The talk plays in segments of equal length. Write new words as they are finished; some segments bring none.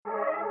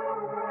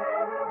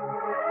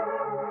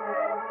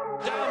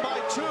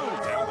two.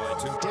 Down by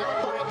two.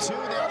 Down by two.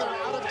 Now they're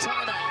out of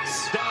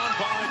timeouts. Down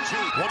by two.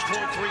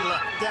 1.3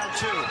 left. Down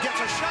two.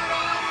 Gets a shot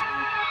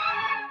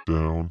off.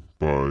 Down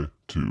by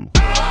two.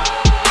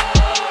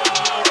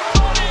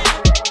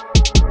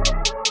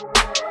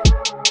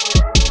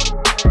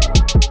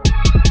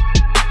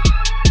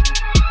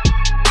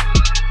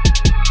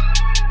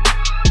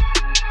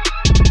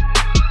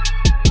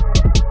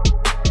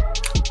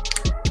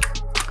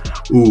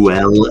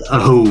 Well,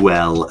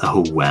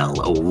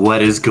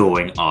 what is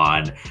going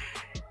on?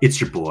 It's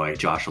your boy,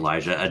 Josh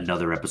Elijah,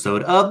 another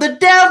episode of the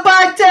Down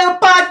by Town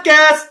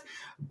podcast,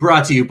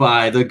 brought to you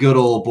by the good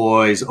old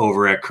boys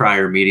over at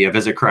Crier Media.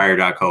 Visit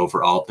crier.co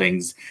for all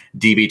things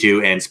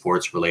DB2 and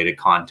sports-related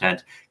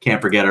content.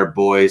 Can't forget our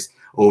boys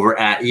over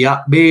at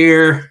Yup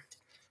Beer.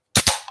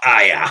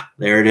 Ah, yeah,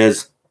 there it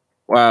is.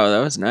 Wow,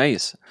 that was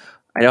nice.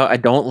 I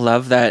don't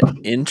love that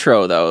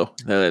intro, though.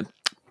 Don't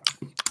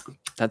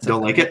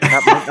like it?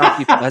 That might not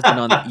be pleasant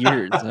on the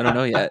ears. I don't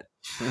know yet.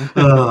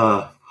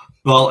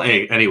 Well,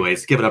 hey,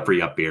 anyways, give it up for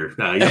Yup Beer,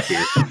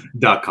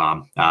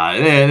 yupbeer.com.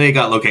 They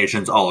got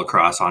locations all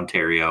across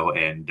Ontario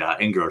and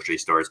in grocery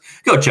stores.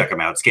 Go check them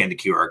out. Scan the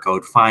QR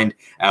code. Find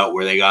out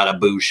where they got a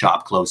booze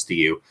shop close to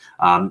you.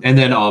 And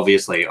then,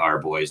 obviously, our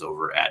boys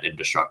over at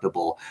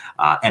Indestructible,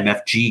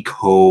 MFG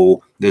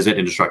Co. Visit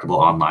Indestructible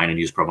online and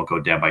use promo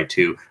code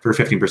DownBy2 for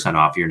 15%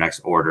 off your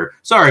next order.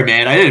 Sorry,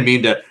 man, I didn't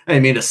mean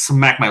to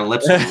smack my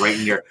lips right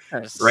in your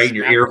ear holes. Right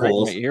in my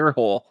ear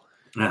hole.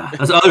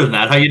 Other than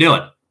that, how you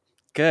doing?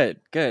 Good.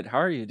 How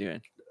are you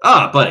doing?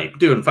 Buddy,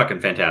 doing fucking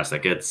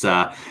fantastic. We're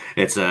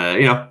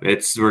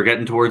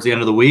getting towards the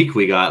end of the week.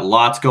 We got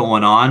lots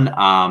going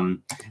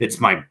on. It's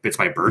my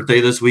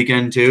birthday this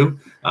weekend too.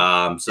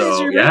 It's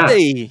your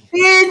birthday.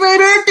 It's my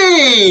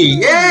birthday.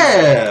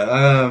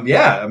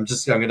 Yeah. I'm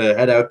gonna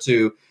head out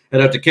to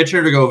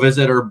Kitchener to go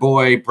visit our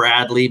boy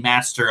Bradley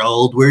Master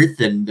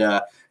Oldworth, and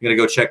I'm gonna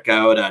go check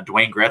out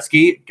Dwayne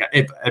Gretzky.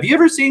 Have you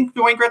ever seen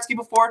Dwayne Gretzky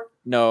before?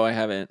 No, I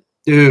haven't.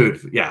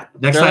 Dude, yeah.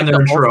 Next time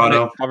they're in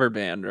Toronto, cover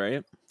band,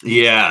 right?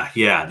 Yeah,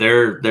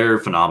 they're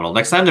phenomenal.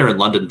 Next time they're in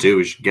London too,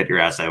 we should get your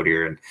ass out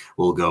here and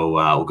we'll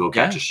go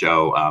catch a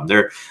show.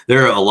 They're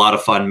a lot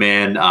of fun,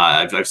 man.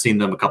 I've seen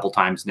them a couple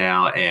times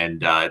now,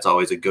 and it's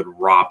always a good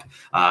romp.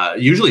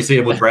 Usually see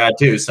them with Brad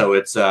too, so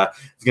it's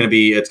gonna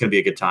be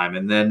a good time.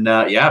 And then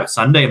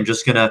Sunday I'm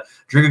just gonna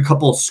drink a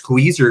couple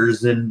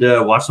squeezers and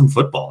watch some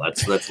football.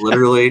 That's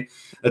literally.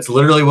 That's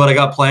literally what I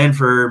got planned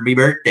for me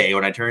birthday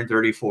when I turned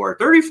 34.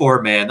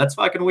 34, man, that's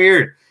fucking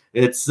weird.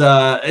 It's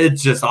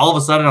just all of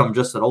a sudden I'm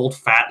just an old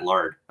fat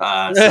lard.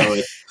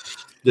 So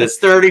it's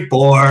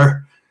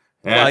 34.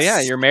 Well,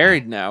 yeah, you're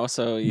married now,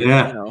 so you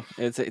know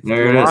it's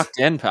you're locked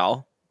in,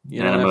 pal.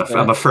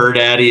 I'm a fur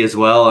daddy as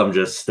well. I'm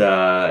just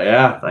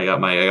I got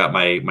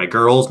my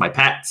girls, my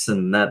pets,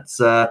 and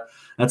that's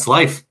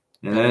life.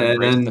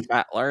 And then the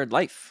fat lard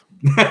life.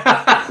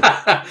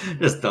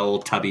 Just the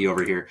old tubby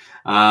over here.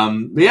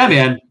 Yeah,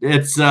 man,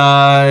 it's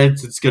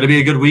gonna be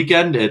a good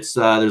weekend. It's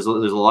there's a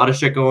lot of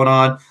shit going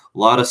on, a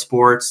lot of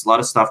sports, a lot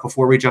of stuff.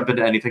 Before we jump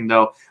into anything,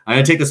 though, I'm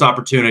gonna take this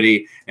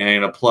opportunity and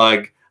I'm gonna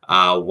plug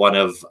one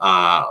of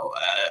a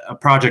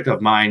project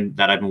of mine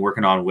that I've been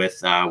working on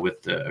with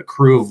a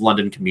crew of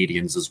London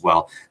comedians as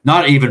well.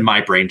 Not even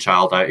my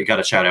brainchild. I got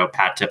to shout out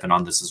Pat Tippin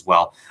on this as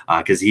well,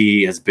 because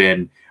he has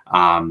been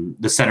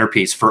the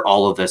centerpiece for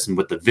all of this, and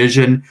with the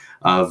vision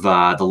of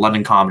the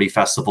London Comedy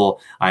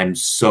Festival, I'm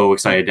so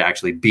excited to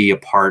actually be a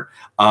part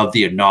of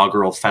the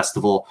inaugural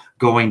festival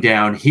going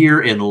down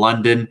here in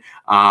London.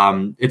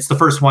 It's the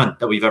first one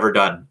that we've ever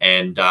done,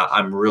 and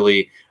I'm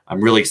really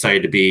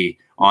excited to be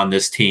on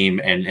this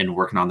team and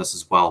working on this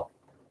as well.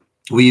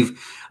 We've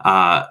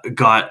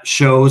got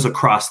shows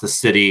across the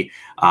city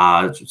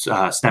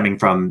stemming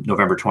from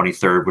November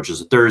 23rd, which is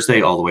a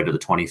Thursday, all the way to the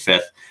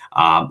 25th.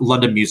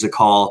 London Music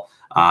Hall.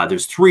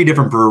 There's 3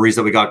 different breweries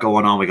that we got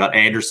going on. We got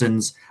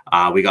Anderson's,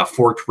 we got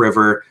Forked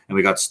River, and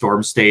we got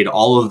Storm Stayed.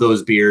 All of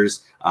those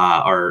beers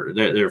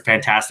they're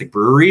fantastic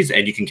breweries,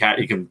 and you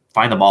can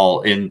find them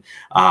all in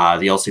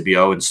the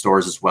LCBO and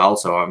stores as well.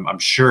 So I'm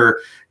sure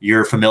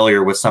you're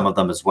familiar with some of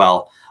them as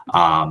well.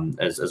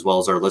 As well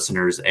as our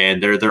listeners,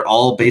 and they're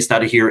all based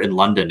out of here in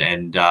London,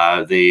 and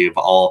they've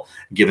all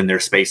given their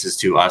spaces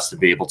to us to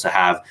be able to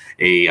have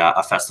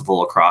a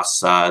festival across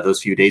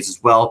those few days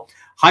as well,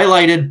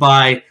 highlighted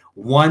by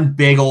one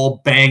big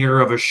old banger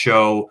of a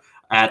show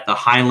at the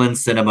Highland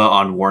Cinema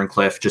on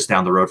Warncliffe, just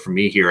down the road from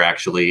me here.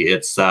 Actually,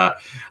 it's an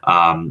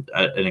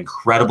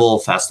incredible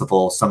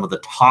festival. Some of the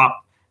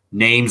top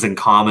names in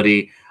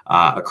comedy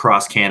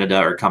across Canada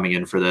are coming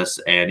in for this,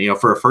 and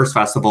for a first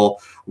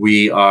festival,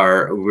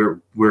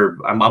 I'm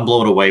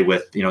blown away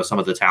with some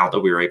of the talent that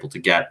we were able to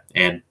get,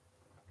 and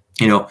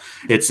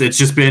it's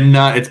just been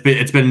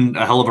it's been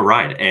a hell of a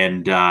ride,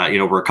 and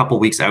we're a couple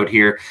weeks out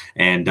here,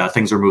 and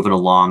things are moving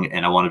along,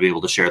 and I want to be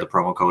able to share the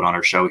promo code on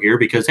our show here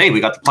because hey,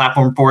 we got the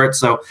platform for it,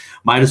 so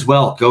might as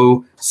well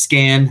go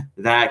scan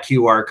that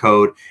QR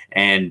code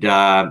and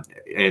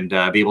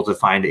be able to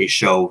find a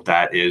show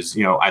that is,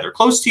 either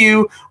close to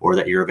you or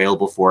that you're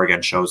available for.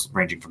 Again, shows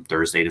ranging from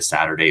Thursday to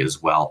Saturday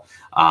as well.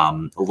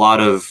 A lot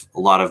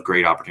of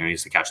great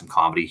opportunities to catch some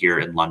comedy here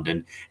in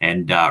London,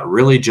 and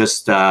really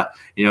just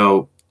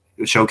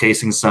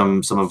showcasing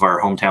some of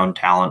our hometown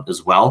talent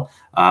as well.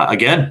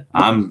 Again,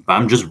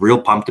 I'm just real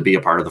pumped to be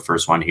a part of the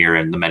first one here,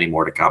 and the many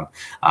more to come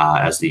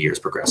as the years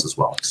progress as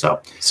well.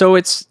 So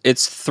it's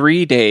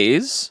 3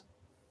 days,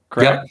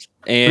 correct?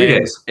 Yep, and 3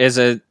 days. Is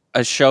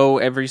a show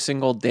every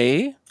single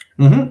day?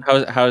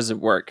 Mm-hmm. How does it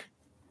work?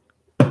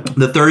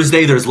 The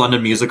Thursday there's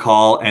London Music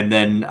Hall, and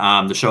then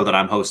the show that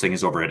I'm hosting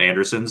is over at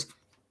Anderson's.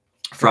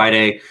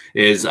 Friday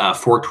is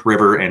Forked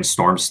River and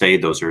Storm Stay.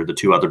 Those are the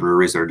two other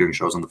breweries that are doing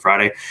shows on the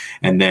Friday.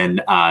 And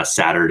then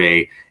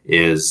Saturday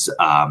is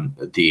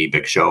the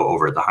big show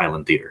over at the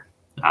Highland Theater,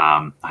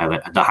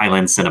 the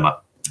Highland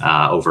Cinema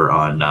over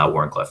on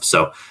Warncliffe.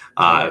 So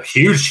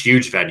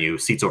huge venue,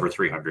 seats over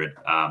 300.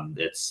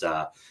 It's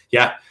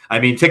I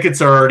mean,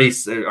 tickets are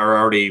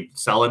already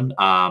selling.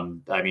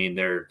 I mean,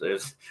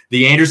 there's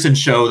the Anderson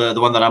show,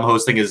 the one that I'm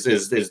hosting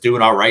is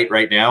doing all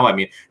right now. I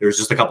mean, there was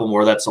just a couple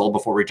more that sold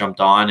before we jumped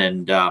on,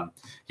 and I'm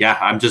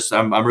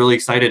really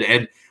excited.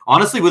 And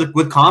honestly,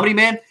 with comedy,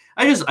 man,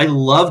 I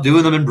love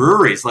doing them in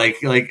breweries. Like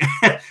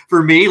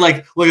for me,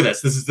 like, look at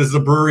this. This is a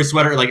brewery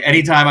sweater. Like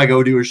anytime I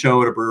go do a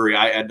show at a brewery,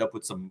 I end up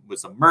with some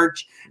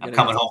merch. I'm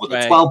coming home with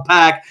a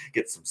 12-pack,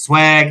 get some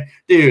swag.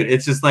 Dude,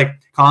 it's just like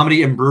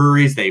comedy and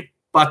breweries, they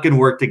fucking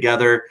work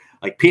together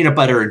like peanut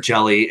butter and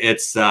jelly.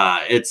 It's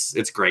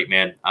great,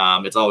 man.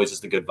 It's always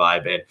just a good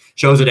vibe. And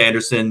shows at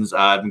Anderson's,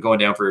 I've been going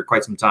down for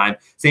quite some time.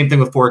 Same thing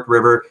with Forked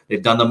River.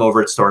 They've done them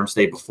over at Storm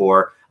State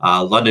before.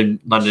 London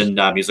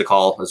Music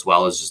Hall as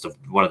well is just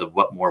one of the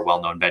more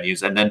well-known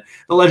venues. And then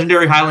the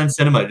legendary Highland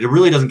Cinema. It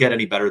really doesn't get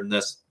any better than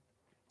this.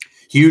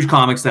 Huge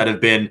comics that have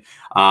been,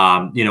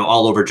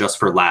 all over Just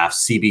for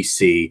Laughs,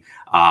 CBC.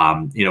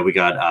 We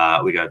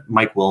got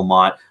Mike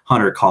Wilmot,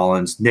 Hunter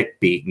Collins, Nick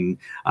Beaton,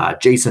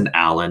 Jason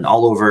Allen,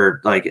 all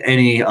over like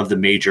any of the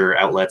major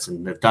outlets,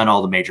 and they've done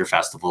all the major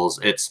festivals.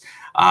 It's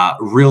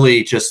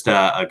really just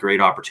a great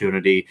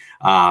opportunity.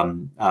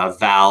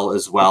 Val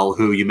as well,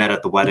 who you met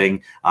at the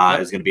wedding,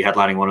 is going to be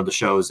headlining one of the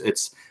shows.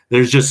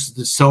 There's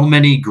just so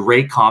many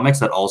great comics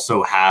that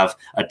also have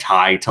a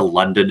tie to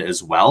London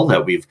as well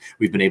that we've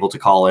been able to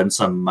call in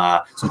some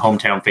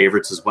hometown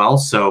favorites as well.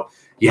 So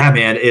yeah,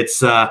 man,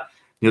 it's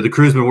the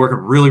crew's been working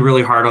really,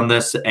 really hard on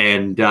this,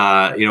 and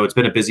it's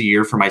been a busy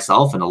year for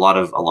myself and a lot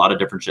of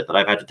different shit that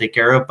I've had to take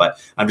care of.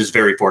 But I'm just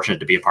very fortunate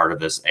to be a part of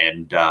this,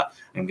 and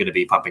I'm going to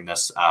be pumping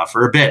this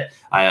for a bit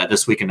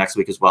this week and next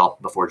week as well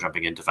before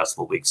jumping into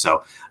festival week.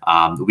 So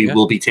we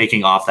will be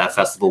taking off that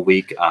festival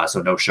week,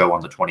 so no show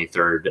on the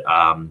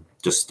 23rd.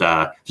 Just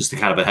to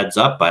kind of a heads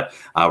up, but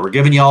we're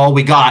giving you all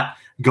we got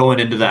going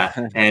into that.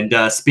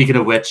 And speaking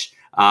of which,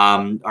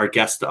 our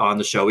guest on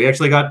the show, we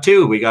actually got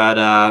two. We got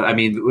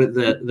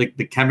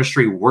the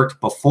chemistry worked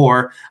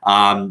before.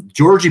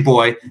 Georgie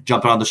boy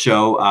jumping on the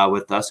show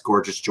with us,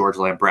 gorgeous George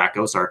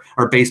Lambracos,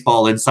 our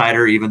baseball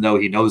insider, even though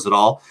he knows it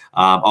all.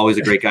 Always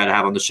a great guy to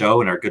have on the show,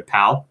 and our good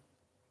pal.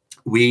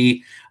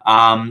 We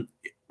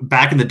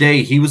back in the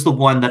day, he was the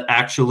one that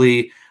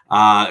actually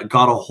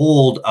got a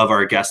hold of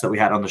our guest that we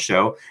had on the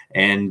show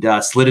and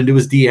slid into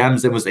his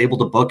DMs and was able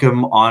to book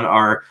him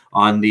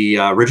on the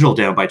original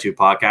Down by Two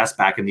podcast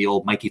back in the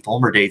old Mikey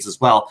Fulmer days as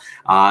well.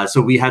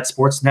 So we had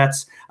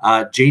Sportsnet's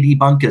JD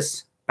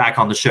Bunkis back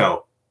on the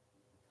show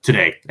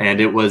today, and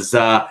it was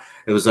a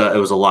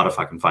lot of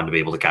fucking fun to be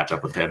able to catch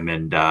up with him,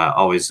 and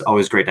always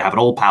great to have an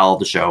old pal of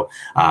the show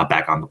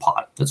back on the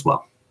pod as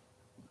well.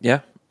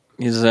 Yeah.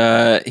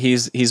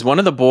 He's one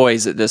of the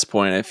boys at this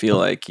point. I feel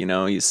like,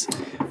 he's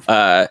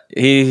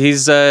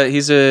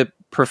a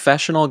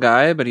professional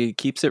guy, but he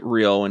keeps it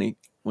real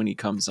when he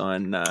comes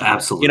on.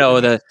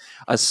 Absolutely.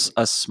 Us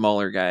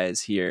smaller guys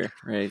here,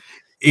 right?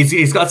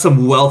 He's got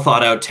some well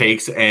thought out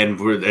takes, and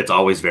it's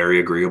always very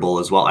agreeable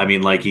as well. I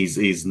mean, like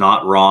he's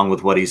not wrong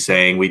with what he's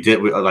saying. We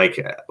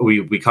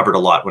covered a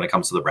lot when it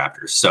comes to the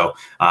Raptors. So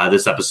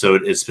this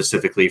episode is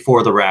specifically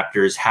for the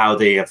Raptors, how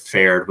they have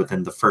fared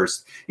within the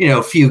first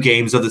few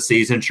games of the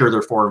season. Sure,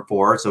 they're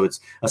 4-4, so it's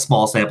a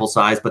small sample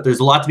size, but there's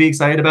a lot to be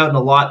excited about and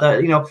a lot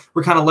that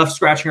we're kind of left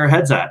scratching our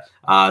heads at.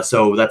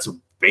 So that's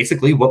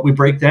basically what we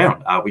break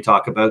down. We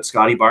talk about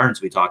Scottie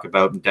Barnes, we talk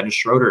about Dennis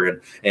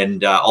Schroeder,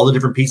 and all the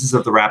different pieces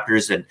of the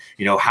Raptors, and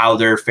how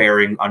they're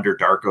faring under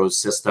Darko's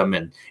system,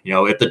 and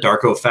if the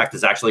Darko effect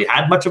has actually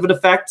had much of an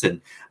effect.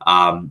 And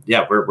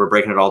we're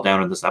breaking it all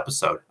down in this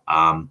episode.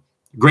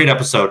 Great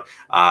episode.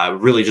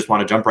 Really just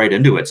want to jump right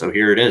into it. So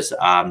here it is,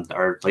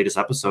 our latest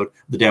episode of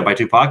the Down by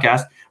Two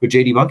podcast with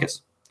JD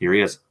Bunkis. Here he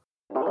is.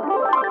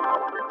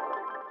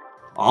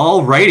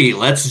 All righty,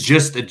 let's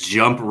just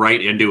jump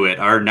right into it.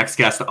 Our next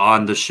guest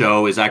on the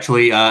show is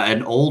actually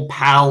an old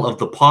pal of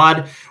the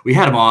pod. We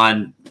had him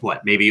on,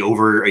 maybe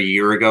over a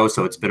year ago,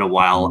 so it's been a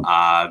while.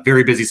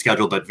 Very busy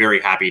schedule, but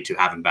very happy to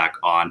have him back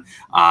on.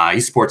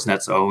 He's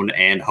Sportsnet's own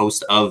and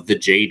host of the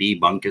JD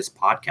Bunkis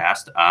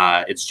podcast.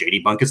 It's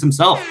JD Bunkis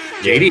himself.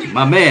 JD,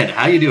 my man,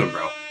 how you doing,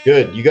 bro?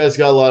 Good. You guys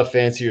got a lot of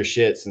fancier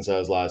shit since I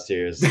was last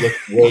here. It's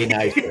looked way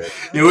nicer.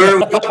 Yeah, we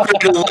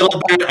upgraded a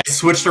little bit. I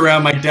switched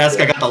around my desk.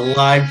 I got the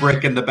live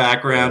brick in the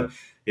background.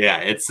 Yeah,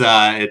 it's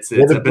a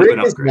bit of an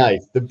is upgrade.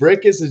 nice. The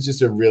brick is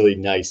just a really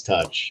nice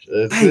touch.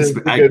 It's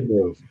a good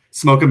move.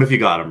 Smoke him if you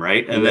got him,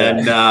 right? And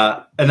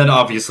then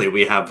obviously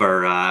we have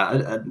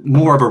our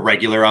more of a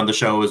regular on the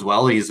show as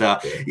well. He's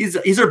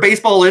our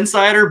baseball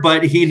insider,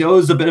 but he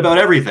knows a bit about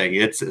everything.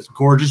 It's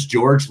gorgeous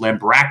George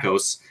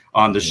Lambrakos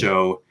on the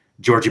show.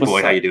 Georgie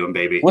boy, how you doing,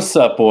 baby? What's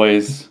up,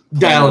 boys?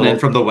 Dialing in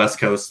from the West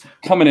Coast.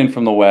 Coming in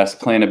from the West,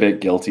 playing a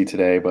bit guilty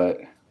today, but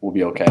we'll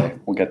be okay.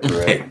 We'll get through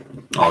it.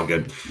 All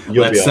good.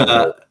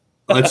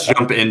 Let's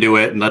jump into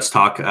it and let's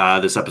talk.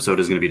 This episode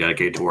is going to be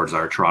dedicated towards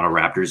our Toronto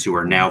Raptors, who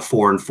are now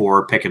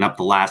 4-4, picking up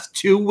the last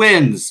 2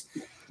 wins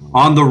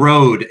on the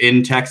road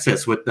in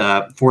Texas with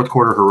the fourth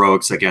quarter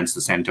heroics against the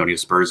San Antonio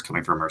Spurs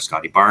coming from our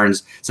Scottie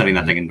Barnes, sending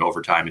that thing into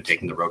overtime and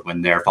taking the road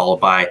win there, followed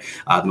by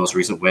the most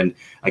recent win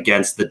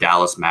against the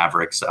Dallas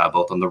Mavericks,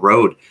 both on the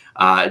road.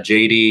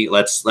 JD,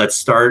 let's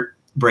start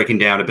breaking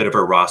down a bit of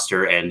our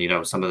roster and,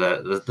 some of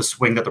the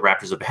swing that the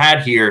Raptors have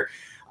had here,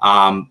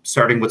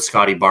 starting with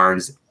Scottie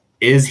Barnes.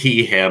 Is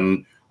he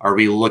him? Are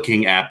we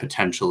looking at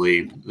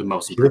potentially the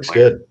most improved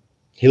player? Good.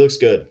 He looks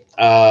good.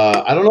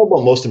 I don't know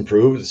about most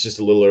improved. It's just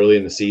a little early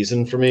in the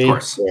season for me.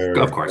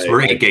 Of course.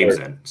 We're 8 games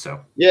in. So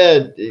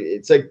yeah,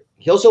 it's like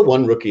he also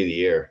won Rookie of the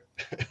Year.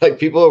 Like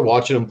people are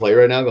watching him play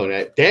right now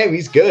going, damn,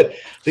 he's good.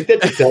 I think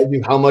that just tells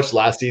you how much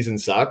last season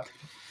sucked.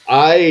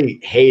 I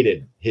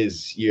hated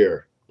his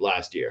year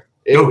last year.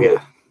 It was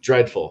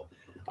dreadful.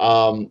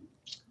 The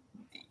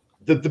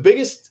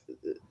biggest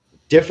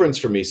difference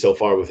for me so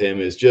far with him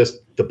is just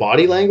the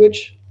body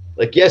language.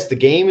 Like, yes, the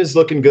game is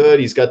looking good.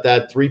 He's got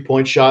that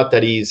 3-point shot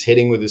that he's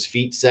hitting with his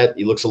feet set.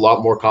 He looks a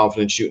lot more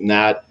confident shooting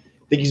that.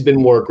 I think he's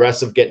been more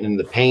aggressive getting in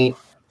the paint.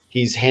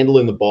 He's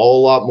handling the ball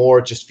a lot more.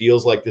 It just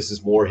feels like this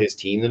is more his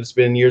team than it's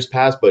been in years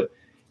past. But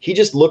he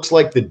just looks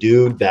like the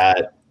dude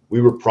that we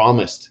were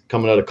promised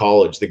coming out of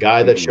college, the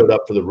guy that showed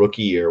up for the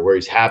rookie year where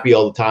he's happy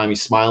all the time.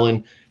 He's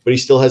smiling, but he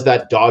still has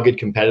that dogged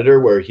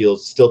competitor where he'll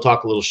still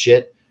talk a little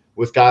shit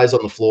with guys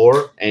on the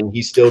floor, and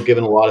he's still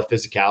giving a lot of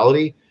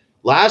physicality.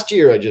 Last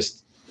year,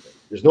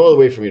 there's no other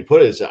way for me to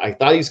put it. I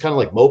thought he was kind of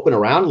like moping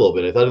around a little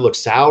bit. I thought he looked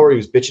sour. He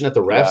was bitching at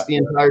the refs the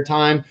entire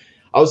time.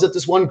 I was at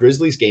this one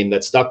Grizzlies game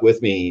that stuck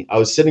with me. I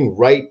was sitting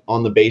right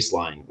on the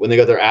baseline when they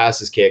got their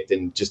asses kicked,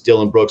 and just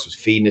Dylan Brooks was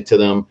feeding it to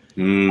them.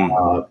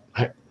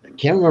 I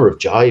can't remember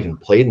if Ja even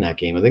played in that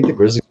game. I think the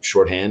Grizzlies were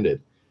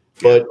shorthanded.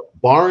 But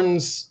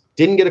Barnes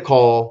didn't get a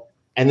call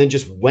and then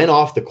just went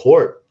off the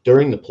court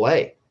during the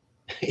play.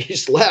 He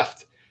just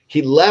left.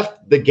 He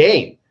left the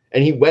game.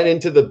 And he went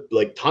into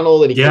the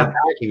tunnel and he came back.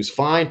 He was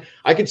fine.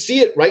 I could see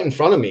it right in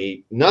front of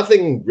me.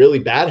 Nothing really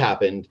bad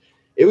happened.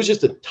 It was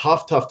just a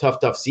tough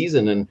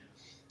season. And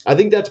I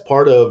think that's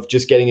part of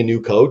just getting a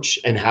new coach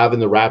and having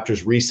the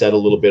Raptors reset a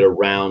little bit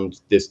around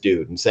this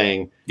dude and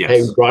saying,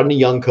 hey, we brought in a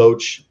young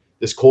coach.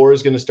 This core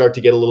is going to start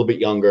to get a little bit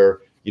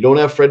younger. You don't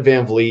have Fred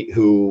VanVleet,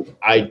 who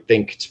I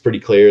think it's pretty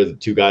clear the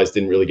two guys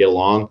didn't really get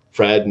along.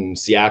 Fred and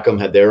Siakam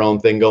had their own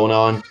thing going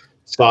on.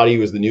 Scottie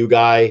was the new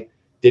guy,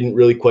 didn't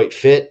really quite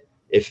fit.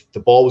 If the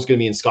ball was going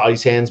to be in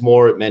Scottie's hands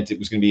more, it meant it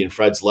was going to be in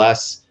Fred's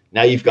less.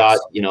 Now you've got,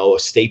 a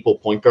staple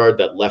point guard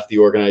that left the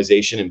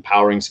organization,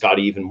 empowering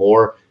Scottie even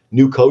more.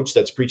 New coach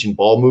that's preaching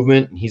ball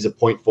movement, and he's a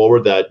point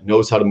forward that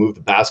knows how to move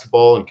the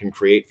basketball and can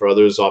create for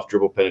others off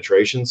dribble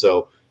penetration.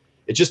 So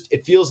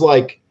it feels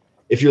like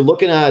if you're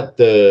looking at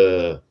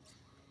the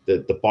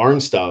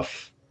Barnes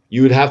stuff,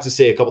 you would have to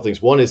say a couple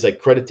things. One is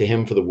credit to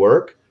him for the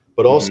work,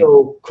 but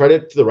also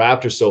credit to the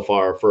Raptors so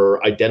far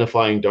for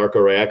identifying Darko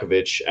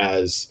Rajakovic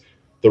as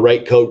the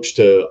right coach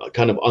to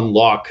kind of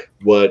unlock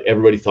what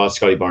everybody thought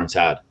Scottie Barnes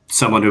had.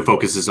 Someone who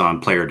focuses on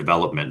player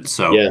development.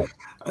 So,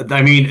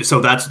 I mean, so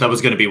that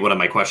was going to be one of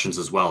my questions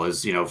as well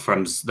is,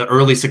 from the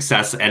early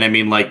success. And I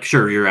mean,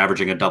 sure, you're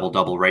averaging a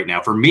double-double right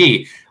now. For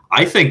me,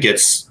 I think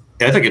it's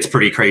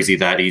pretty crazy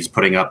that he's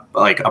putting up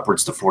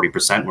upwards to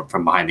 40%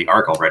 from behind the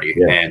arc already.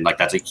 Yeah. And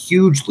that's a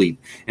huge leap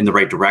in the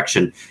right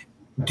direction.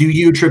 Do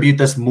you attribute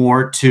this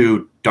more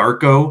to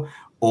Darko,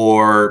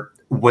 or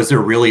was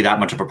there really that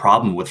much of a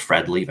problem with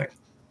Fred leaving?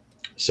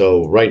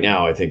 So right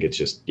now, I think it's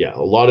just,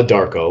 a lot of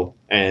Darko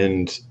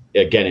and,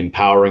 again,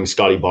 empowering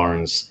Scottie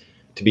Barnes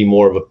to be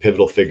more of a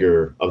pivotal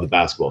figure of the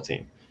basketball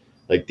team.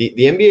 The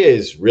NBA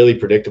is really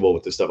predictable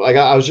with this stuff.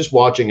 I was just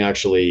watching,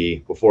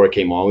 actually, before I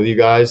came on with you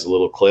guys, a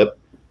little clip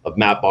of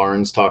Matt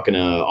Barnes talking to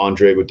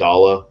Andre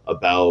Iguodala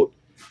about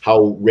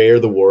how rare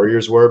the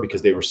Warriors were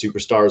because they were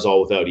superstars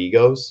all without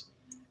egos.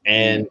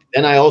 And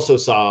then I also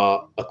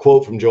saw a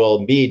quote from Joel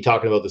Embiid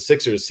talking about the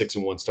Sixers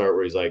 6-1 start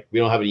where he's like, we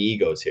don't have any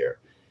egos here.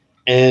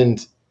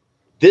 And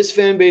this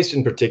fan base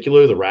in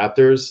particular, the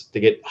Raptors,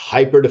 they get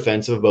hyper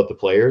defensive about the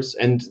players,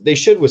 and they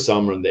should with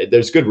some.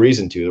 There's good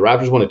reason to. The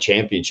Raptors won a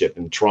championship,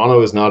 and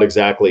Toronto is not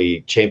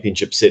exactly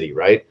championship city,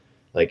 right?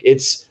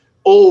 It's,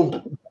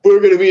 we're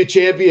going to be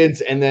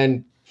champions, and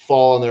then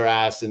fall on their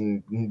ass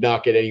and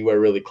not get anywhere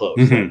really close.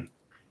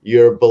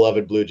 your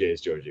beloved Blue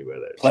Jays, Georgie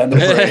Withers. Plan the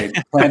parade.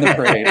 Plan the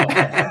parade.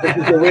 This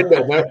is the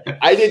window.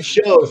 I did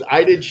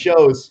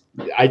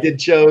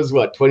shows.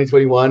 What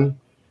 2021?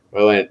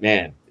 I went,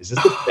 man, is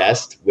this the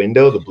best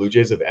window the Blue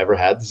Jays have ever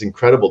had? This is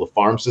incredible. The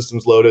farm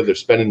system's loaded. They're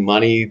spending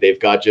money. They've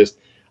got just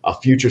a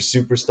future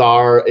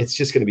superstar. It's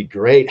just going to be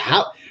great.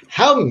 How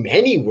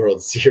many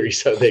World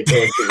Series are they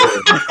going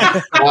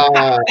to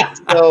win?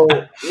 So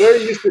we're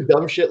used to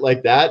dumb shit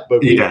like that,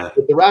 but the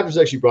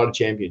Raptors actually brought a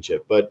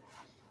championship. But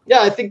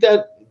yeah, I think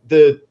that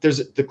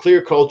there's the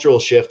clear cultural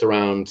shift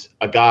around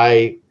a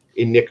guy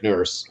in Nick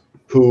Nurse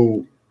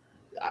who,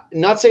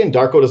 not saying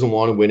Darko doesn't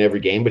want to win every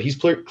game, but he's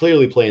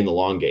clearly playing the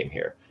long game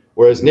here.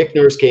 Whereas Nick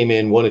Nurse came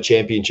in, won a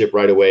championship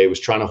right away, was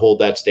trying to hold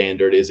that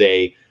standard, is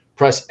a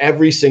press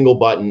every single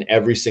button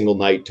every single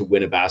night to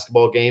win a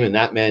basketball game. And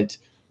that meant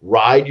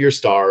ride your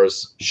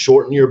stars,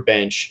 shorten your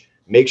bench,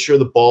 make sure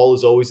the ball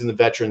is always in the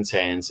veterans'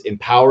 hands,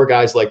 empower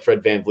guys like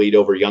Fred VanVleet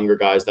over younger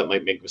guys that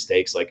might make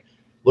mistakes. Like,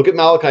 look at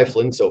Malachi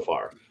Flynn so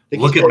far.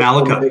 Look at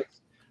Malachi.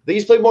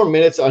 He's played more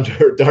minutes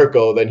under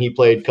Darko than he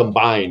played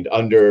combined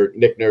under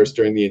Nick Nurse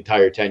during the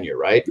entire tenure,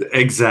 right?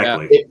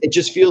 Exactly. It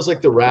just feels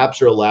like the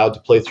Raps are allowed to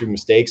play through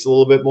mistakes a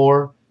little bit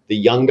more. The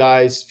young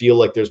guys feel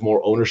like there's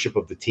more ownership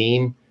of the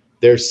team.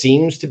 There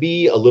seems to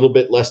be a little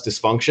bit less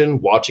dysfunction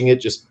watching it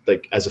just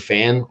like as a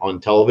fan on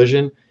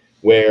television,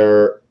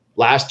 where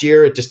last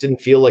year it just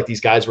didn't feel like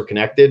these guys were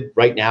connected.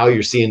 Right now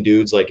you're seeing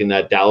dudes like in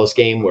that Dallas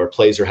game where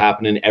plays are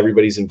happening,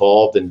 everybody's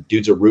involved, and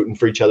dudes are rooting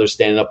for each other,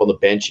 standing up on the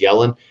bench,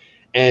 yelling.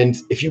 And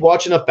if you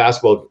watch enough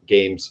basketball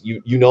games,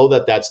 you know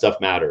that stuff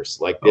matters.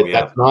 Like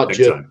that's not Big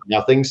just time.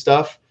 nothing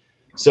stuff.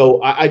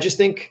 So I just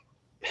think,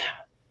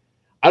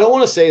 I don't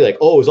want to say like,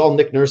 oh, it was all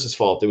Nick Nurse's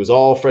fault. It was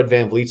all Fred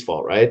VanVleet's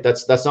fault, right?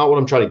 That's not what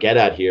I'm trying to get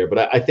at here.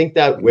 But I think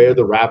that where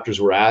the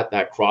Raptors were at,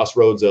 that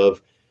crossroads of,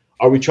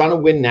 are we trying to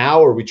win now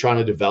or are we trying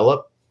to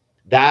develop?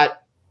 That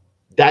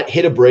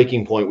hit a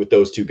breaking point with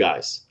those two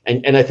guys.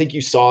 And I think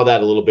you saw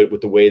that a little bit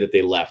with the way that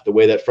they left, the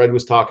way that Fred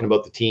was talking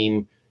about the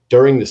team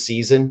during the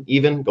season,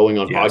 even going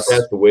on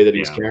podcasts, the way that he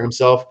was carrying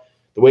himself,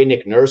 the way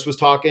Nick Nurse was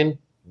talking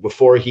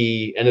before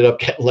he ended up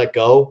getting let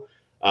go.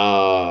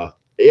 I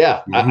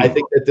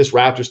think that this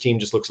Raptors team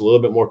just looks a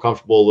little bit more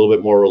comfortable, a little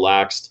bit more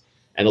relaxed,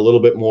 and a little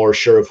bit more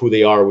sure of who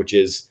they are, which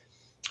is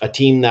a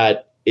team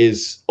that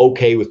is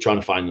okay with trying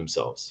to find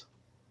themselves.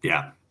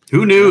 Yeah.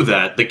 Who knew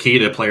that the key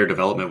to player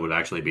development would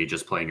actually be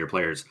just playing your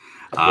players?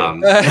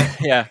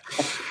 Yeah.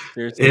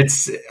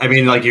 It's, I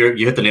mean, like you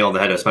hit the nail on the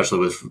head,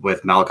 especially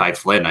with Malachi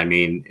Flynn. I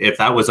mean, if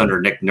that was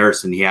under Nick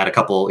Nurse and he had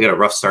a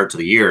rough start to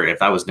the year, if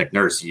that was Nick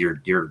Nurse,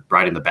 you're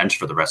riding the bench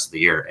for the rest of the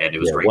year. And it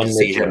was great to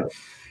see him.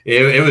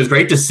 It was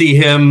great to see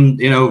him,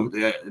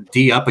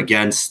 D up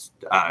against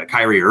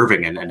Kyrie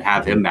Irving and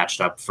have him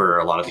matched up for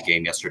a lot of the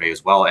game yesterday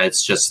as well.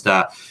 It's just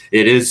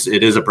it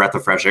is a breath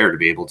of fresh air to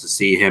be able to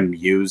see him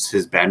use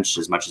his bench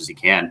as much as he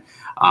can.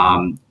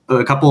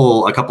 A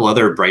couple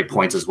other bright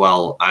points as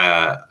well.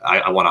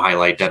 I want to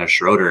highlight Dennis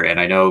Schroeder,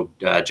 and I know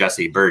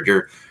Jesse Bird,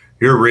 you're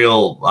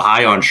real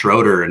high on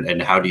Schroeder,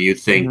 and how do you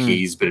think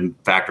he's been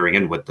factoring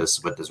in with this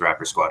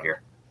Raptor squad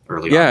here?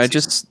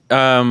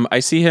 I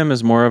see him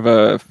as more of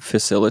a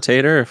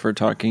facilitator if we're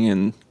talking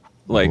in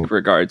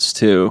regards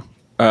to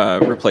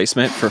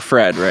replacement for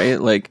Fred, right?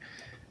 Like,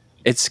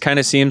 it's kind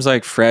of seems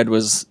like Fred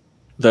was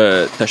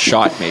the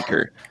shot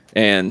maker,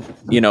 and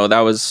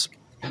that was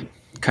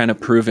kind of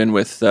proven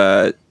with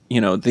the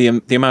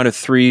amount of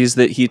threes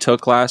that he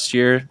took last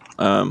year.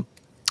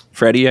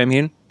 Freddie, I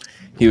mean,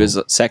 he was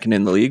second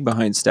in the league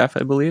behind Steph,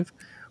 I believe,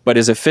 but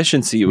his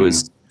efficiency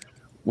was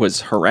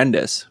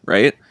horrendous,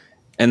 right?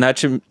 And that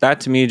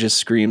to me just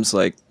screams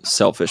like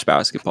selfish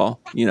basketball,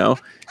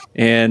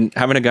 and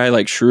having a guy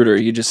like Schroeder,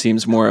 he just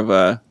seems more of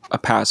a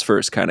pass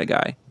first kind of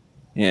guy.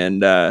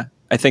 And I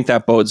think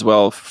that bodes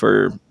well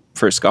for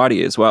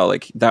Scottie as well.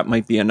 Like, that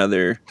might be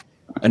another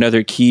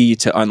key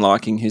to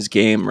unlocking his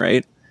game,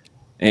 right?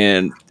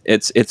 And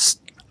it's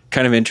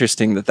kind of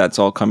interesting that that's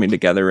all coming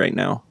together right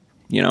now,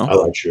 I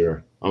like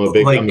Schroeder. I'm a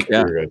Schroeder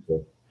guy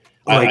too.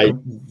 I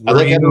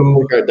like having a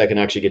point guard that can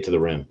actually get to the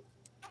rim.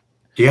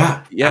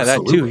 Yeah,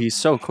 that too. He's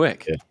so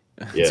quick. Yeah.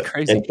 It's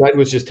crazy. And Fred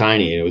was just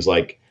tiny, and it was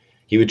like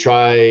he would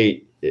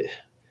try.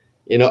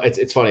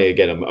 It's funny.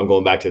 Again, I'm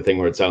going back to the thing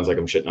where it sounds like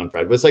I'm shitting on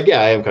Fred, but it's like,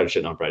 yeah, I am kind of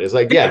shitting on Fred. It's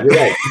like, yeah, you're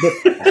right.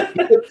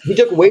 He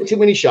took way too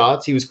many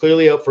shots. He was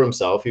clearly out for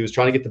himself. He was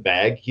trying to get the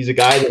bag. He's a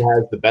guy that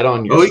has the bet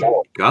on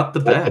yourself. He got the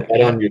bag. The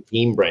bet on your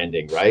team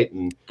branding, right?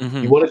 And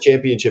he won a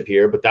championship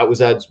here, but that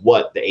was as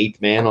the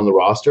eighth man on the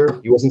roster.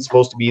 He wasn't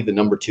supposed to be the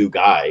number 2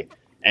 guy,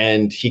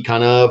 and he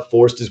kind of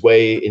forced his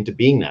way into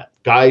being that.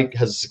 Guy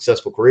has a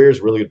successful career, is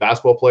a really good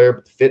basketball player,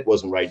 but the fit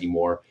wasn't right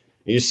anymore.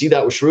 And you see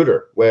that with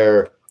Schroeder,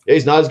 where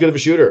he's not as good of a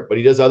shooter, but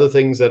he does other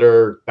things that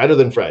are better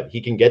than Fred. He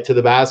can get to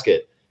the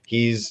basket.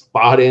 He's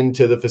bought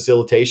into the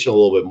facilitation a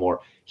little bit more.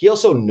 He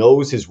also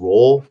knows his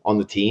role on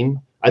the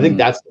team. I think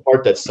that's the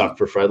part that sucked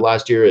for Fred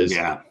last year is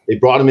they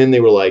brought him in.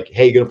 They were like,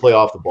 hey, you're going to play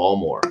off the ball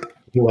more.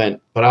 He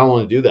went, but I don't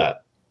want to do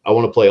that. I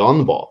want to play on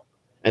the ball.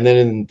 And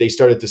then they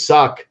started to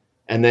suck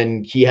And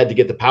then he had to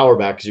get the power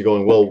back because you're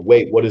going, well,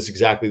 wait, what is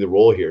exactly the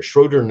role here?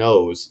 Schroeder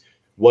knows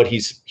what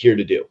he's here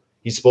to do.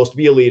 He's supposed to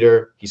be a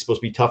leader. He's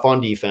supposed to be tough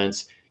on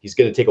defense. He's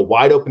going to take a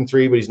wide open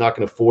three, but he's not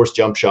going to force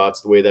jump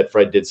shots the way that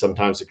Fred did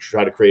sometimes to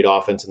try to create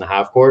offense in the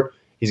half court.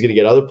 He's going to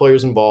get other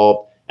players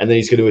involved, and then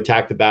he's going to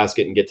attack the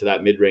basket and get to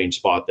that mid-range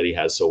spot that he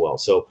has so well.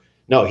 So,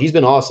 no, he's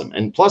been awesome.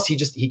 And plus,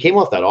 he came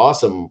off that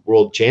awesome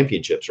World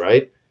Championships,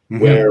 right?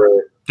 Where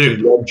he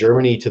led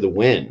Germany to the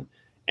win.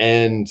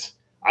 And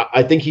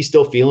I think he's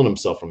still feeling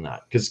himself from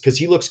that because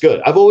he looks good.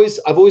 I've always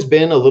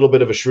been a little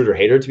bit of a Schroeder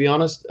hater, to be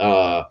honest.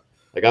 I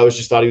always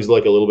just thought he was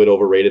like a little bit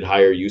overrated,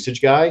 higher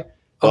usage guy.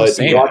 But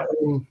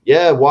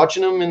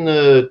watching him in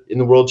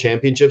the World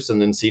Championships and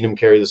then seeing him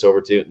carry this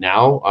over to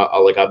now,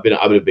 I've been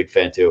a big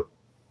fan too.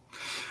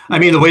 I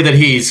mean, the way that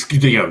he's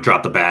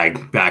dropped the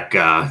bag back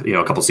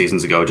a couple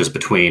seasons ago, just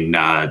between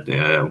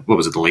what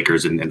was it, the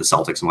Lakers and the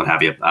Celtics and what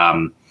have you.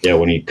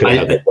 When he could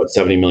have had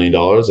 $70 million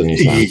and he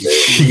signed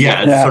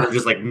it's sort of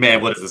just like,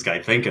 man, what is this guy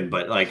thinking?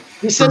 But like,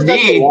 he says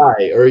that's a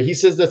lie, or he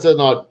says that's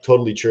not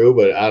totally true,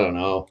 but I don't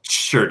know.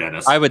 Sure,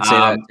 Dennis. I would say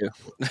that too.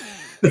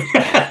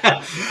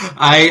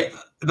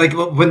 Like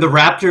when the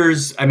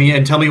Raptors, I mean,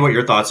 and tell me what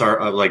your thoughts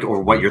are,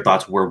 or what your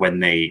thoughts were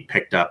when they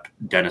picked up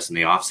Dennis in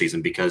the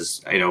offseason,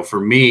 because, for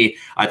me,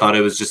 I thought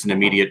it was just an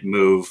immediate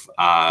move.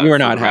 You were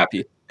not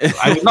happy.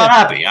 I was not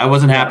happy. I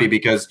wasn't happy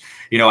because,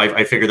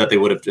 I figured that they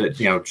would have,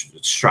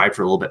 strived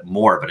for a little bit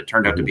more, but it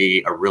turned out to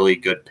be a really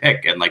good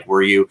pick. And like,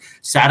 were you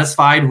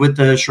satisfied with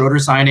the Schroeder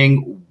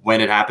signing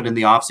when it happened in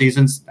the off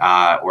seasons?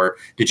 Or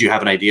did you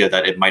have an idea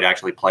that it might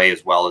actually play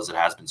as well as it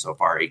has been so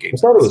far? 8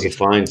 games. I thought it was a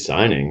fine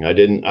signing.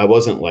 I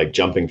wasn't like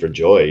jumping for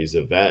joy. He's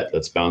a vet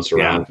that's bounced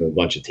around from a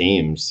bunch of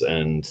teams.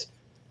 And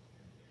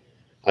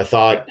I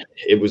thought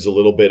it was a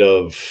little bit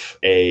of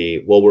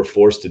we're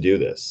forced to do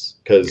this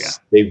because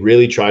they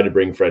really tried to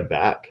bring Fred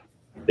back.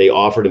 They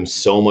offered him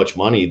so much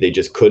money. They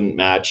just couldn't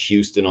match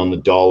Houston on the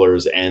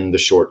dollars and the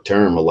short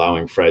term,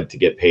 allowing Fred to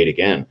get paid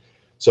again.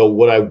 So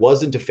what I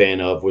wasn't a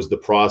fan of was the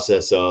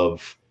process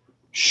of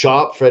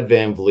shop Fred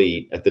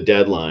VanVleet at the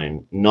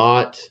deadline,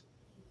 not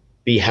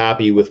be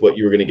happy with what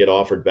you were going to get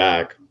offered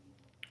back,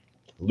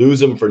 lose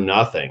him for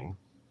nothing,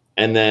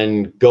 and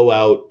then go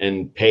out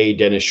and pay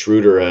Dennis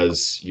Schroeder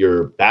as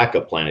your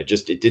backup plan. It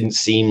didn't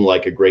seem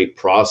like a great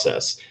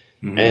process.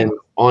 Mm-hmm. And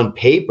on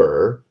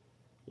paper,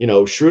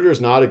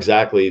 Schroeder's not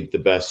exactly the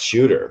best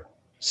shooter.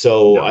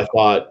 So I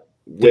thought,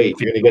 wait,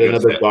 you're going to get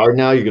another guard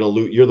now? You're going to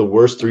lose. You're the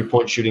worst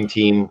 3-point shooting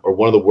team, or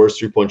one of the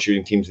worst 3-point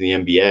shooting teams in the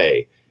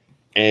NBA.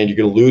 And you're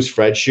going to lose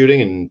Fred shooting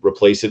and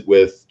replace it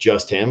with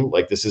just him.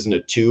 Like, this isn't a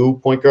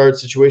 2-point guard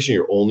situation.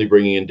 You're only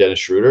bringing in Dennis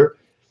Schroeder.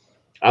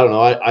 I don't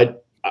know.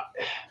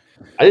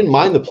 I didn't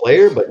mind the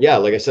player, but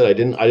like I said, I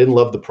didn't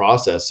love the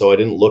process. So I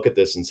didn't look at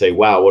this and say,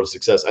 wow, what a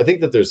success. I think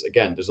that there's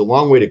a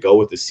long way to go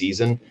with the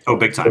season. Oh,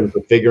 big time.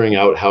 For figuring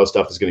out how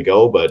stuff is going to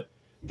go. But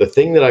the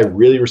thing that I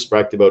really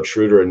respect about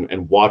Schroeder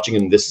and watching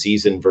him this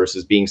season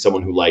versus being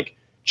someone who like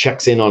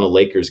checks in on a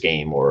Lakers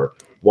game or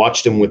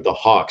watched him with the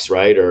Hawks,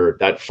 right? Or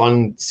that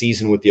fun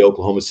season with the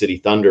Oklahoma City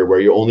Thunder where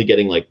you're only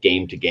getting like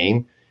game to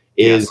game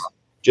is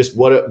just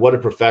what a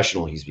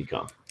professional he's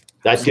become.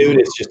 That dude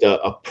is just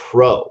a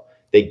pro.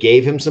 They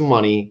gave him some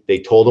money. They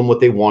told him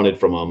what they wanted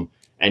from him.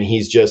 And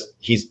he's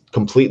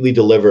completely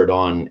delivered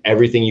on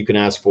everything you can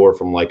ask for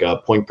from like a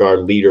point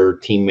guard, leader,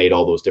 teammate,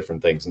 all those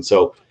different things. And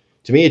so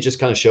to me, it just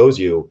kind of shows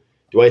you,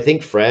 do I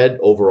think Fred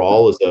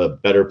overall is a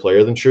better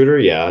player than Schroeder?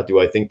 Yeah. Do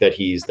I think that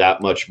he's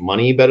that much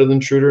money better than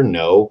Schroeder?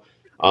 No.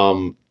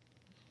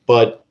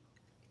 But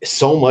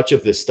so much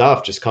of this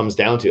stuff just comes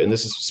down to, and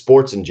this is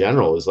sports in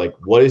general, is like,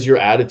 what is your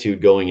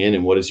attitude going in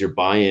and what is your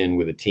buy-in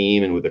with a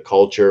team and with a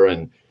culture,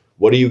 and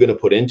what are you going to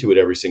put into it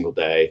every single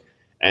day?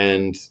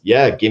 And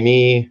give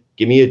me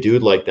a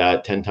dude like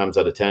that 10 times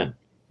out of 10.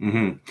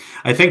 Mm-hmm.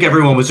 I think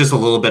everyone was just a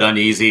little bit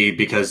uneasy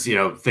because,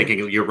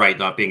 thinking you're right,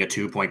 not being a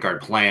 2-point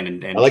guard plan.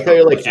 And I like how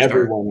you're like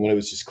everyone when it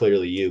was just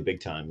clearly you, big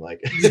time.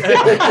 Like,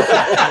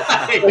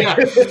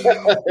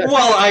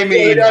 well, I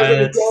mean,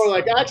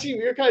 like actually,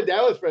 we were kind of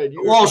down with Fred.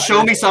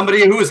 Show me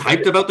somebody who was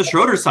hyped about the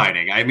Schroeder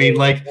signing. I mean,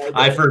 like,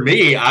 I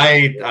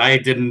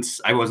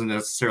wasn't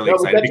necessarily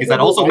excited because that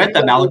also meant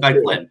that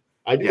Malachi Flynn.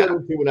 I do that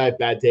too when I have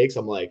bad takes.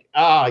 I'm like,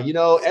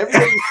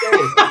 everybody's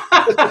saying.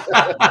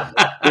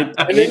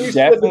 And then you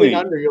definitely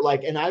under. You're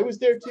like, and I was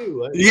there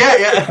too.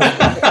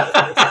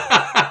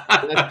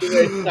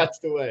 That's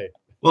the way.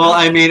 Well,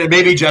 I mean,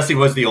 maybe Jesse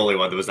was the only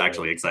one that was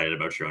actually excited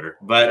about Schroeder,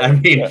 but I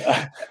mean,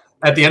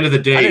 at the end of the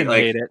day, I didn't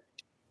hate it.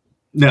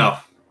 No,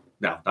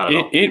 not at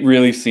all. It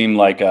really seemed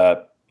like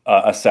a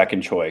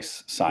second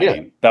choice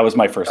signing. Yeah. That was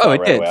my first thought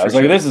right away. I was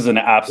like, this is an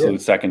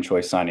absolute second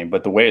choice signing,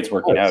 but the way it's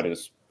working out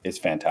is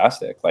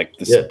fantastic. Like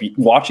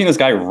watching this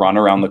guy run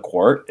around the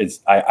court is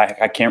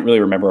I can't really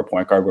remember a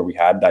point guard where we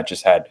had that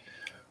just had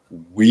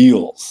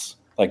wheels,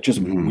 like just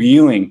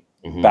wheeling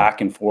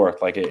back and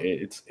forth. Like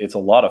it's a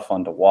lot of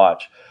fun to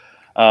watch.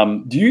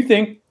 Do you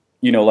think,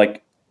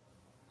 like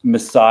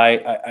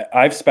Masai,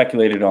 I've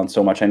speculated on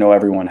so much. I know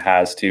everyone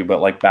has too, but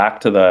like back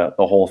to the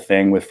whole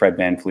thing with Fred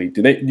VanVleet,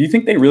 do you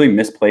think they really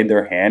misplayed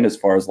their hand as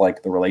far as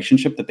like the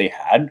relationship that they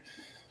had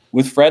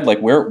with Fred? Like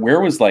where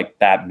was like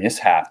that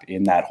mishap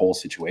in that whole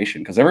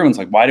situation? Because everyone's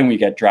like, why didn't we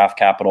get draft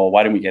capital?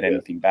 Why didn't we get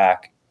anything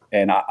back?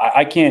 And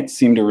I can't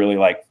seem to really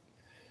like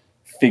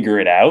figure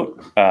it out.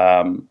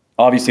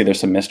 Obviously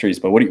there's some mysteries,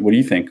 but what do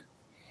you think?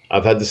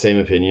 I've had the same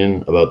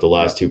opinion about the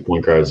last 2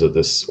 point guards that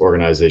this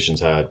organization's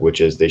had, which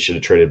is they should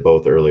have traded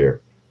both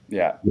earlier.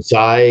 Yeah.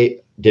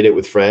 Masai did it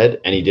with Fred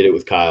and he did it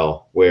with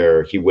Kyle,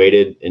 where he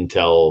waited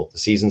until the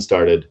season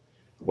started,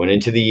 went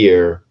into the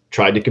year,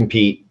 tried to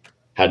compete,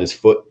 had his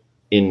foot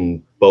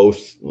in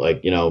both,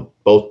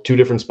 both two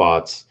different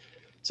spots,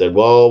 said,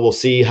 well, we'll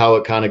see how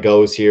it kind of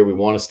goes here. We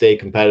want to stay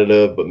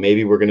competitive, but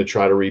maybe we're going to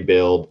try to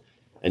rebuild.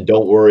 And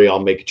don't worry, I'll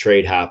make a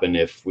trade happen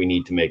if we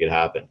need to make it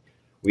happen.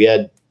 We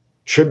had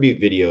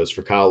tribute videos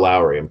for Kyle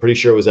Lowry. I'm pretty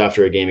sure it was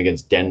after a game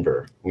against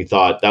Denver. We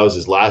thought that was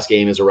his last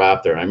game as a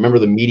Raptor. And I remember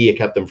the media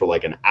kept him for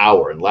like an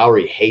hour, and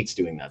Lowry hates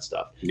doing that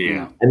stuff.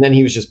 Yeah. And then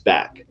he was just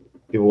back.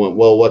 People went,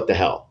 well, what the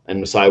hell? And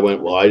Masai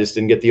went, well, I just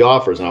didn't get the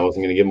offers and I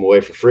wasn't going to give them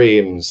away for free.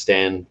 And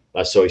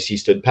so he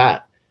stood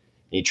pat.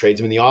 And he trades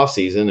him in the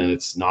offseason, and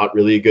it's not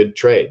really a good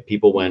trade.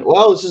 People went,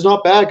 well, this is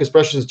not bad because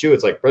Precious Achiuwa.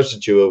 It's like Precious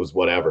Achiuwa was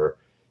whatever.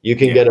 You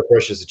can get a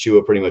Precious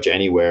Achiuwa pretty much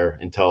anywhere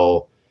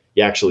until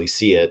you actually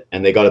see it.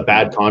 And they got a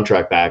bad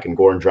contract back in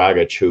Goran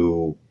Dragic,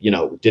 who,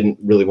 didn't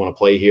really want to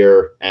play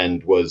here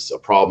and was a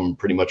problem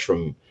pretty much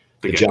from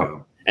the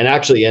jump. And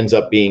actually ends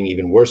up being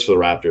even worse for the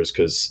Raptors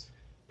because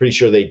pretty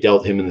sure they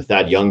dealt him in the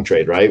Thad Young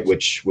trade, right?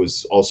 Which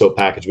was also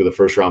packaged with a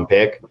first-round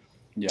pick.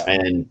 Yeah.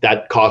 And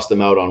that cost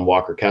them out on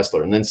Walker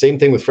Kessler. And then same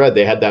thing with Fred.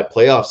 They had that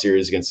playoff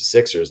series against the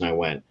Sixers, and I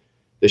went,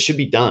 this should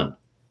be done.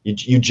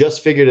 You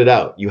just figured it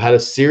out. You had a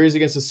series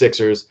against the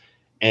Sixers,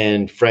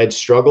 and Fred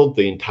struggled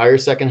the entire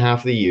second half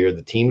of the year.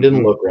 The team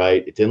didn't look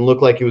right. It didn't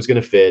look like he was going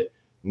to fit.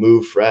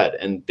 Move Fred,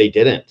 and they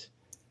didn't.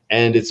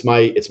 And it's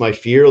my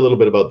fear a little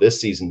bit about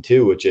this season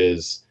too, which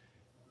is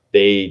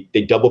they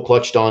double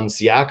clutched on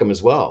Siakam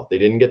as well. They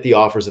didn't get the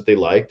offers that they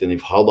liked, and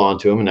they've held on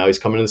to him. And now he's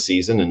coming to the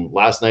season. And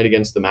last night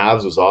against the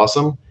Mavs was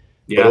awesome.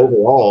 Yeah. But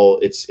overall,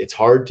 it's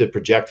hard to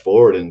project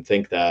forward and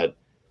think that,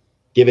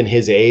 given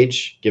his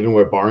age, given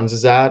where Barnes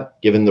is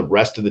at, given the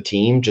rest of the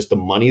team, just the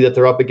money that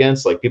they're up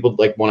against, like people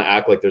like want to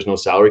act like there's no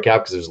salary cap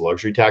because there's a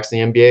luxury tax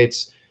in the NBA.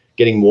 It's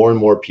getting more and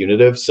more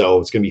punitive. So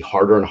it's going to be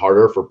harder and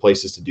harder for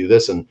places to do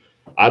this. And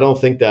I don't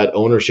think that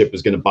ownership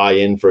is going to buy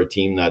in for a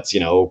team that's,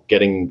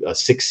 getting a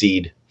 6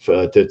 seed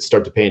to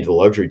start to pay into the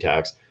luxury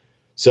tax.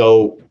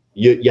 So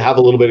you have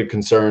a little bit of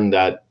concern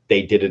that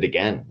they did it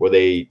again, where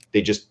they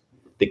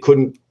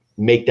couldn't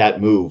make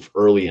that move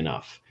early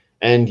enough.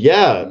 And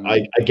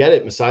I get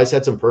it. Masai's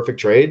had some perfect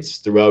trades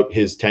throughout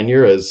his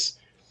tenure as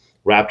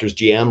Raptors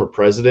GM or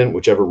president,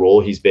 whichever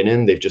role he's been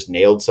in. They've just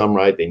nailed some,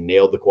 right? They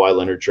nailed the Kawhi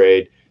Leonard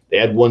trade. They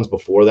had ones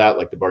before that,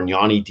 like the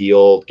Bargnani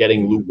deal,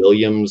 getting Lou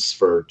Williams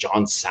for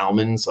John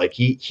Salmons. Like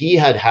he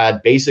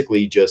had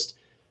basically just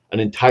an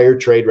entire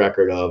trade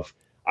record of,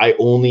 I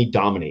only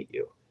dominate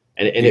you.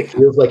 And it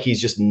feels like he's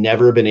just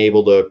never been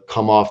able to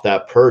come off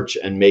that perch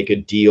and make a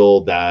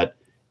deal that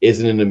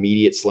isn't an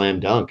immediate slam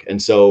dunk.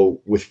 And so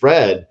with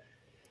Fred,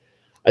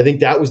 I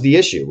think that was the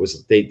issue,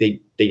 was they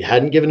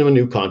hadn't given him a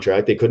new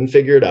contract. They couldn't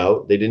figure it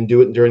out. They didn't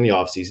do it during the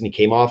offseason. He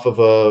came off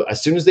of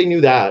as soon as they knew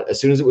that, as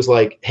soon as it was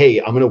like, hey,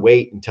 I'm going to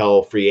wait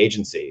until free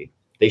agency,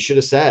 they should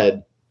have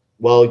said,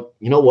 well,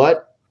 you know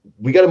what?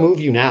 We got to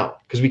move you now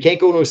because we can't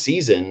go into a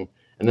season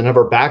and then have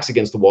our backs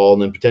against the wall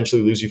and then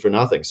potentially lose you for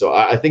nothing. So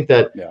I think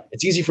that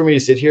it's easy for me to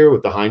sit here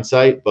with the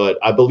hindsight, but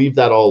I believed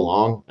that all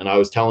along. And I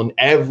was telling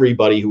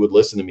everybody who would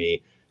listen to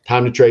me,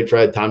 time to trade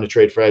Fred, time to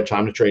trade Fred,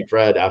 time to trade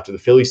Fred after the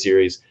Philly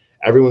series.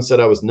 Everyone said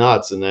I was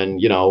nuts, and then,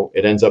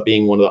 it ends up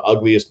being one of the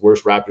ugliest,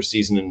 worst Raptors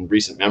season in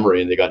recent memory,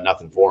 and they got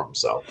nothing for him.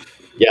 So,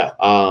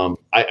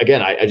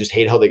 I just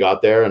hate how they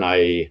got there, and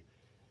I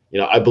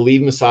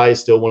believe Masai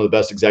is still one of the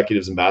best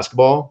executives in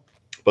basketball,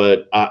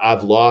 but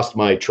I've lost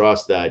my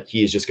trust that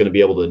he is just going to be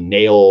able to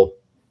nail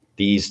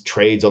these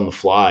trades on the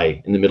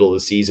fly in the middle of the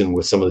season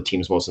with some of the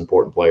team's most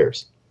important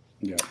players.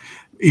 Yeah.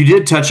 You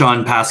did touch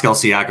on Pascal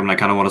Siakam, and I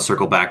kind of want to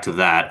circle back to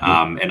that.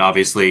 And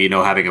obviously,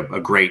 having a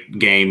great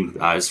game,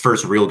 his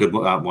first real good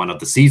one of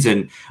the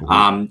season.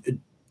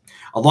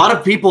 A lot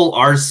of people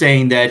are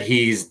saying that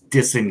he's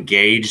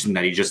disengaged and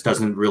that he just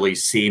doesn't really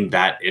seem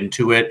that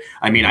into it.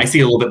 I mean, I see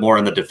a little bit more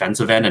on the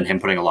defensive end and him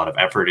putting a lot of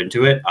effort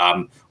into it.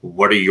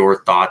 What are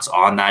your thoughts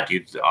on that?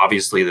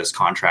 Obviously, this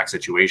contract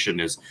situation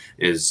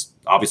is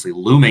obviously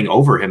looming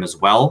over him as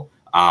well.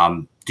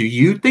 Do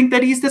you think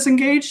that he's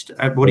disengaged?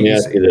 What do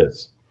you say? It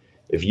is.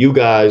 If you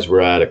guys were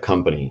at a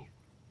company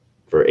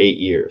for 8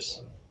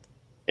 years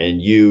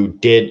and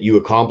you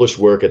accomplished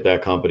work at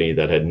that company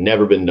that had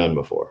never been done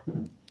before,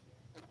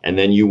 and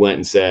then you went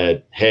and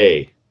said,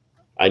 hey,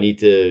 I need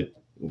to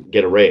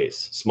get a raise,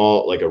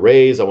 small, like a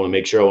raise. I want to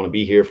make sure I want to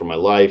be here for my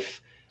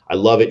life. I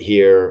love it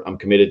here. I'm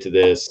committed to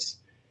this.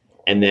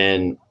 And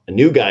then a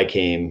new guy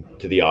came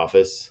to the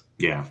office.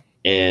 Yeah.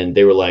 And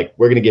they were like,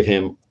 we're going to give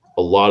him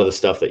a lot of the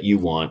stuff that you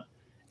want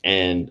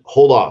and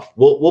hold off.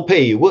 We'll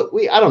pay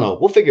you. I don't know.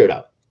 We'll figure it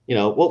out.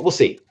 We'll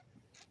see.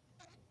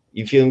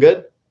 You feeling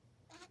good?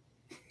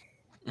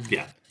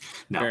 Yeah.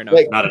 No, fair enough.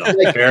 not at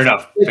all. Fair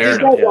enough. Fair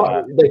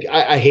enough.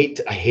 I hate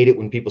it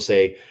when people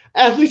say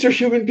athletes are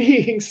human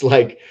beings.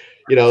 Like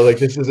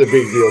this is a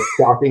big deal,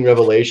 shocking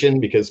revelation,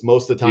 because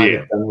most of the time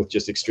it's done with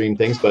just extreme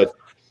things. But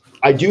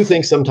I do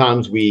think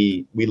sometimes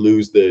we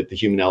lose the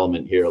human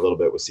element here a little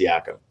bit with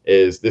Siakam.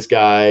 Is this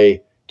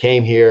guy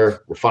came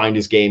here, refined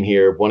his game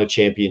here, won a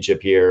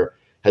championship here,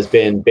 has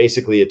been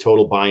basically a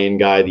total buy-in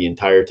guy the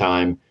entire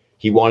time.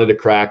 He wanted a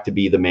crack to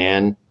be the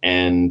man,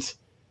 and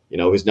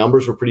his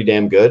numbers were pretty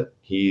damn good.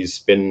 He's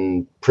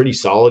been pretty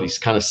solid. He's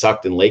kind of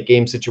sucked in late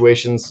game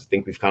situations. I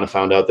think we've kind of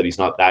found out that he's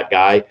not that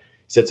guy.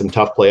 He's had some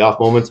tough playoff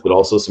moments, but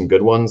also some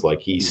good ones. Like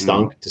he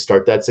stunk to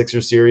start that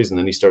Sixers series, and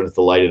then he started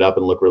to light it up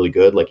and look really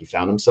good. Like he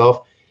found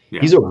himself.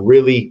 Yeah. He's a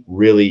really,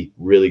 really,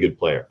 really good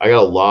player. I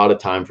got a lot of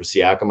time for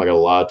Siakam. I got a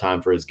lot of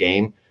time for his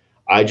game.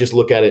 I just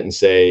look at it and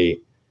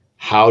say,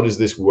 how does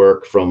this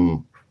work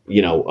from,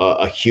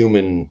 a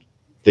human,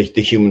 the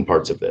human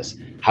parts of this?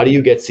 How do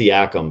you get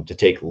Siakam to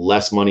take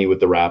less money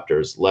with the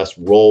Raptors, less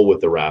role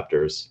with the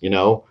Raptors,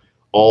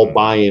 all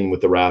buy in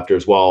with the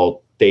Raptors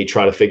while they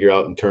try to figure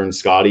out and turn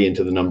Scottie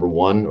into the number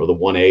 1 or the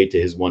 1A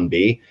to his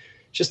 1B?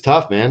 It's just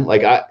tough, man.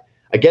 Like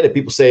I get it.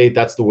 People say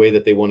that's the way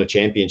that they won a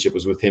championship,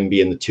 was with him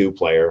being the 2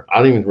 player. I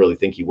don't even really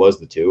think he was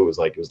the 2.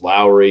 It was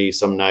Lowry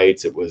some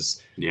nights. It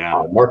was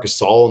Marcus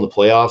Gasol in the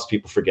playoffs.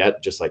 People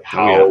forget just like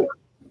how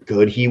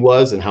good he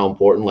was and how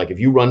important. Like if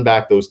you run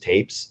back those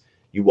tapes,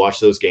 you watch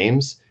those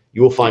games,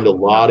 you will find a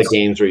lot of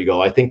games where you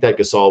go, I think that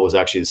Gasol was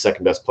actually the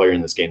second best player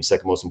in this game,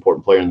 second most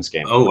important player in this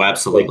game. Oh,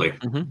 absolutely.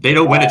 They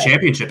don't win a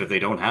championship if they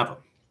don't have him.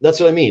 That's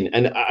what I mean.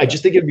 And I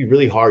just think it'd be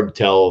really hard to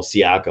tell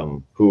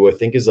Siakam, who I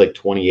think is like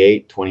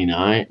 28,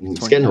 29, and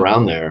he's getting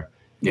around there.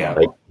 Yeah.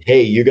 Like,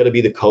 hey, you got to be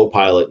the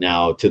co-pilot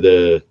now to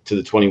the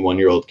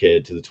 21-year-old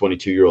kid, to the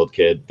 22-year-old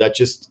kid. That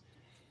just,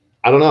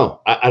 I don't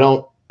know. I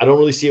don't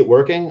really see it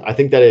working. I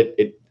think that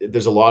it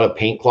there's a lot of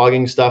paint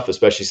clogging stuff,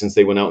 especially since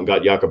they went out and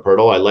got Jakob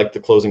Poeltl. I liked the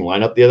closing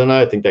lineup the other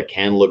night. I think that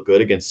can look good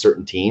against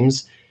certain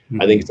teams.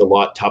 I think it's a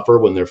lot tougher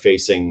when they're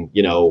facing,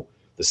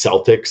 the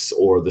Celtics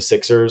or the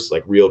Sixers,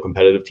 like real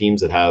competitive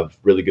teams that have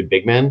really good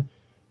big men.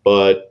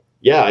 But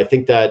yeah, I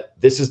think that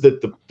this is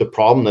the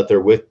problem that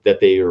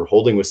they are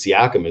holding with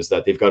Siakam, is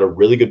that they've got a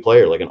really good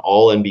player, like an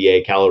all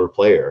NBA caliber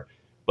player,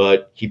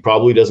 but he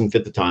probably doesn't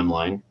fit the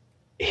timeline.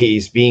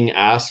 He's being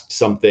asked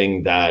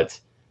something that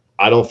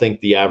I don't think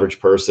the average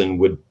person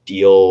would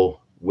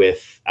deal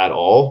with at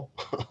all,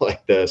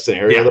 like the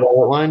scenario that I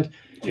outlined.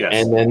 Yes.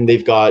 And then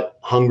they've got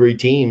hungry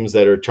teams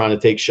that are trying to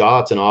take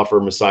shots and offer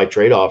Masai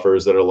trade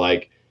offers that are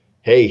like,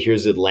 hey,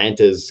 here's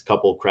Atlanta's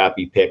couple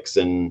crappy picks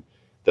and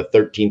the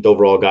 13th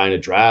overall guy in a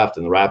draft.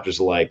 And the Raptors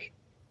are like,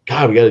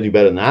 God, we got to do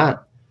better than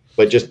that.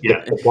 But just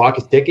the clock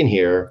is ticking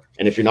here.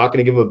 And if you're not going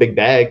to give him a big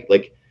bag,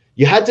 like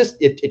you had to,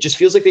 it just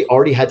feels like they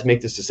already had to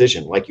make this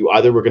decision. Like you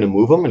either were going to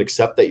move him and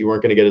accept that you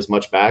weren't going to get as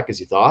much back as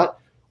you thought,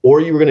 or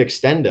you were going to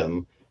extend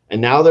him. And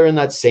now they're in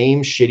that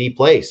same shitty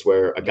place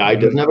where a guy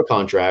doesn't have a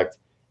contract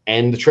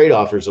and the trade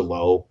offers are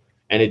low.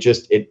 And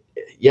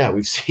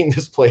we've seen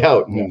this play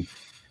out. And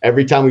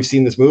every time we've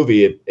seen this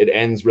movie, it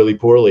ends really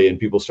poorly and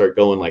people start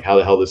going like, how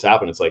the hell this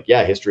happened? It's like,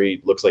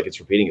 history looks like it's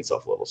repeating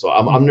itself a little. So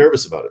I'm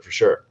nervous about it for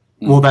sure.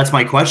 Well, that's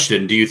my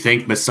question. Do you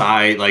think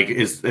Masai,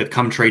 is it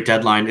come trade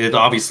deadline?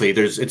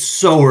 It's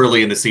so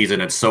early in the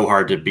season. It's so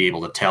hard to be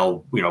able to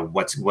tell,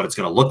 what it's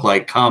going to look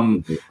like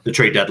come the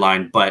trade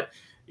deadline. But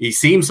he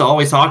seems to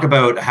always talk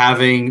about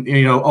having,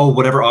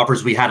 whatever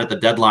offers we had at the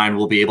deadline,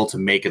 we'll be able to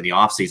make in the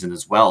offseason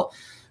as well.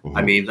 Mm-hmm.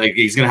 I mean,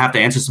 he's going to have to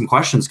answer some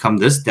questions come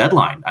this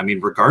deadline. I mean,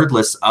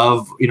 regardless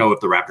of, if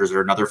the Raptors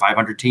are another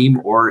 500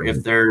 team or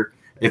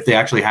if they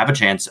actually have a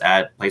chance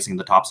at placing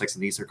the top 6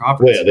 in the Eastern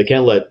Conference. Well, yeah, they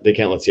can't let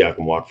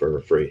Siakam walk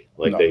for free.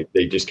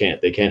 They just can't.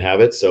 They can't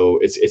have it. So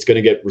it's going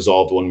to get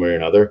resolved one way or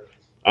another.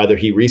 Either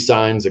he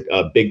re-signs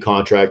a big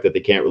contract that they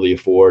can't really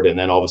afford, and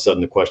then all of a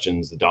sudden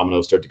the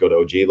dominoes start to go to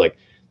OG. Like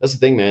that's the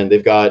thing, man.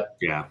 They've got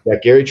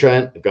Gary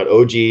Trent, they've got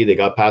OG, they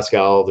got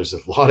Pascal. There's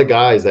a lot of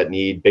guys that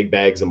need big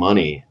bags of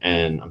money,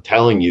 and I'm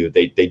telling you,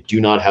 they do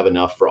not have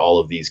enough for all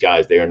of these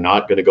guys. They are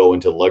not going to go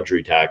into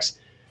luxury tax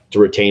to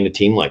retain a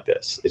team like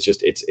this. It's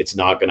just it's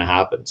not going to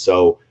happen.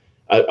 So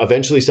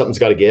eventually something's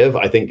got to give.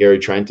 I think Gary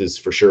Trent is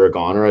for sure a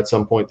goner at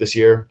some point this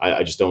year.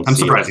 I just don't. I'm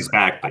surprised he's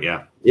back, but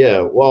yeah.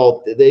 Yeah,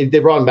 well, they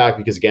brought him back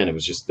because again, it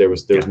was just there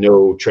was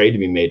no trade to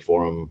be made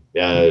for him.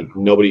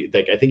 Nobody.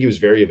 I think he was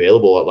very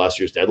available at last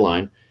year's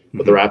deadline,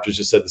 but the Raptors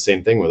just said the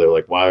same thing where they're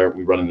like, why aren't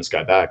we running this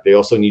guy back? They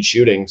also need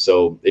shooting,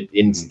 so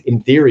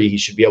in theory he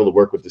should be able to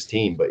work with this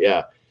team. But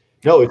yeah,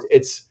 no,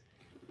 it's.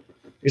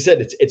 You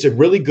said it's a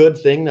really good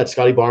thing that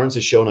Scottie Barnes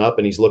has shown up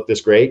and he's looked this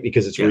great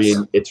because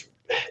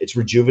it's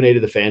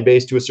rejuvenated the fan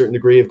base to a certain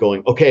degree of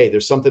going, okay,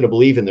 there's something to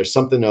believe in. There's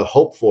something to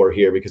hope for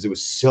here because it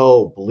was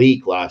so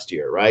bleak last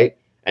year. Right.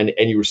 And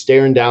you were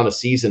staring down a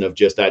season of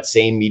just that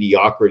same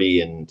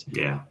mediocrity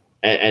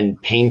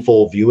and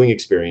painful viewing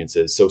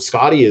experiences. So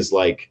Scottie is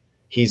like,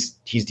 he's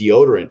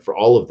deodorant for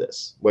all of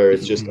this, where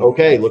it's just,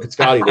 okay, look at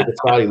Scottie, look at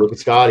Scottie, look at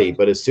Scottie.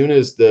 But as soon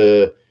as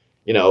the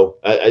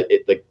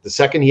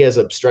second he has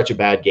a stretch of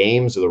bad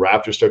games or the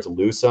Raptors start to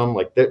lose some,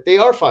 like they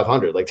are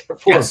 500, like they're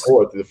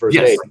 4-4 through the first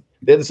day.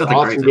 They had this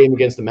awesome game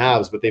against the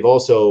Mavs, but they've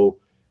also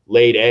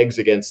laid eggs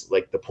against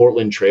like the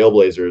Portland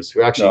Trailblazers,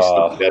 who are actually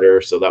slightly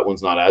better. So that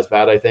one's not as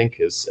bad, I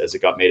think, as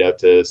it got made out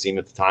to seem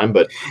at the time.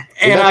 But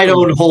I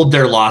don't hold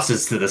their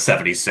losses to the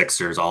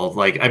 76ers.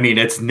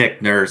 It's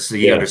Nick Nurse.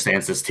 He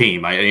understands this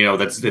team.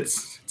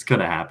 It's going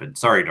to happen.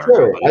 Sorry, Darko.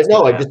 Sure.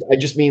 I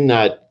just mean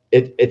that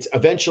it's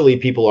eventually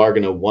people are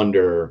going to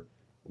wonder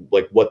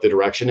like what the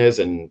direction is.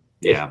 And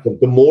the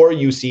more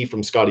you see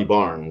from Scottie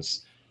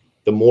Barnes,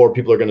 the more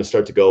people are going to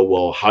start to go,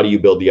 well, how do you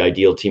build the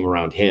ideal team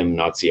around him,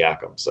 not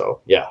Siakam? So,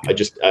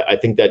 I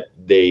think that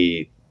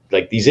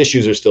these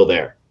issues are still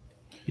there.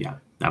 Yeah,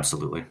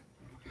 absolutely.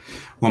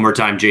 One more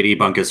time, JD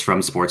Bunkis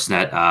from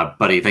Sportsnet.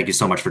 Buddy, thank you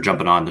so much for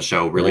jumping on the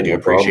show. Really do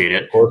appreciate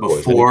it.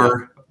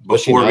 Before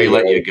we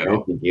let you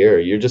go.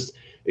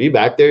 Are you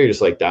back there? You're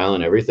just like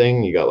dialing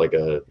everything. You got like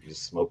a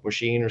smoke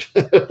machine or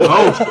something?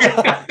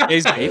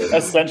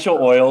 Essential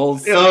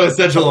oils. Oh,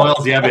 essential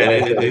oils. Yeah,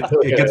 man.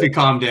 It gets me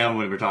calmed down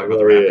when we're talking about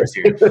the Raptors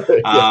here.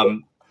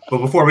 But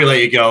before we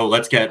let you go,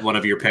 let's get one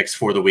of your picks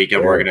for the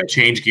weekend. We're going to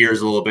change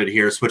gears a little bit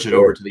here, switch it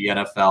over to the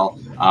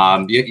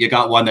NFL. You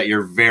got one that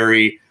you're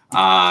very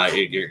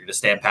you're going to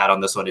stand pat on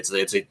this one. It's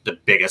the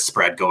biggest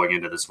spread going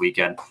into this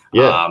weekend.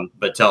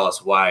 But tell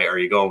us, why are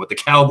you going with the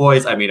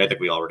Cowboys? I mean, I think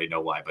we already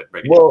know why, but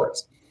break it down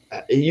first.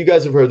 You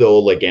guys have heard the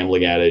old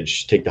gambling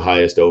adage: take the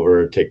highest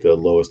over, take the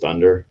lowest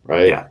under,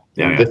 right?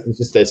 Yeah. This is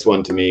just this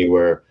one to me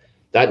where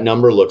that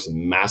number looks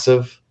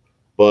massive,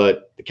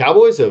 but the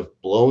Cowboys have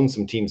blown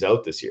some teams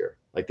out this year.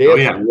 Like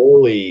they have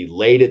really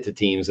laid it to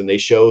teams, and they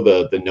show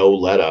the no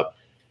let up.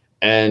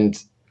 And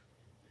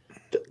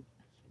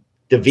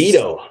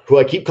DeVito, who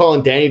I keep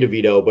calling Danny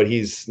DeVito, but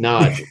he's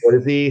not. What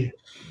is he?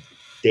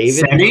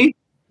 David?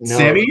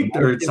 Sammy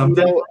or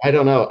something? I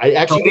don't know.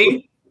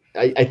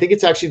 I think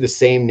it's actually the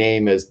same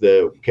name as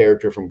the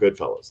character from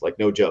Goodfellas, like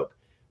no joke.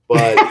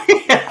 But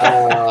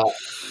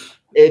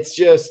it's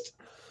just,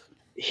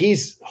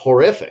 he's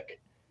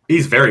horrific.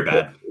 He's very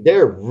bad.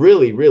 They're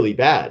really, really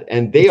bad.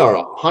 And they are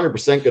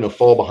 100% going to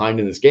fall behind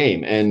in this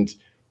game. And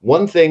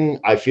one thing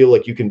I feel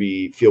like you can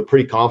feel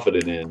pretty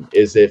confident in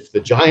is if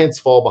the Giants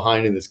fall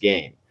behind in this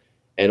game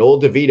and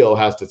old DeVito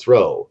has to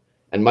throw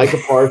and Micah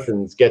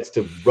Parsons gets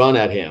to run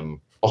at him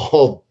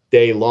all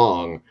day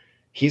long,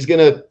 he's going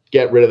to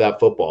get rid of that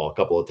football a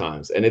couple of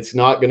times. And it's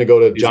not going to go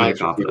to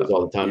Giants receivers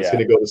all the time. It's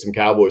going to go to some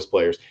Cowboys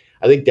players.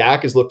 I think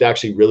Dak has looked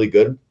actually really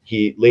good.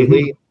 He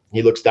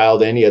looks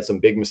dialed in. He had some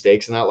big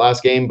mistakes in that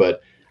last game,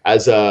 but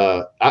I've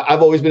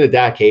always been a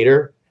Dak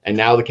hater. And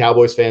now the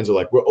Cowboys fans are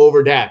like, we're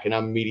over Dak. And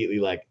I'm immediately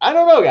like, I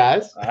don't know,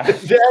 guys. I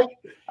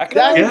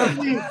kind of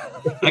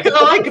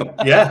like him.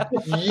 Yeah.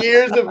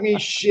 Years of me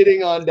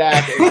shitting on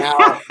Dak. And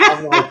now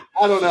I'm like,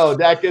 I don't know.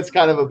 Dak gets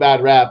kind of a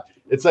bad rap.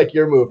 It's like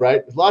your move,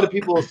 right? A lot of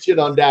people shit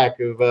on Dak.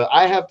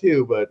 I have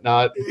too, but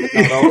not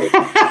always.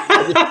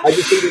 I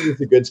just think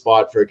it's a good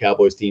spot for a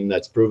Cowboys team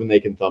that's proven they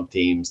can thump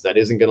teams, that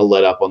isn't going to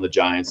let up on the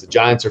Giants. The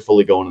Giants are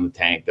fully going in the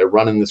tank. They're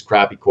running this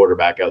crappy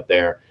quarterback out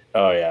there.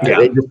 Oh yeah.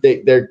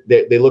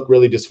 They look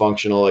really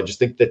dysfunctional. I just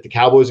think that the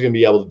Cowboys are going to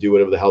be able to do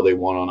whatever the hell they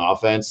want on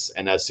offense.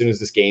 And as soon as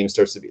this game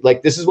starts to be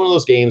like, this is one of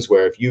those games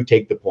where if you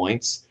take the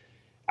points,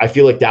 I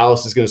feel like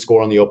Dallas is going to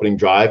score on the opening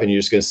drive, and you're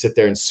just going to sit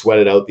there and sweat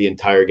it out the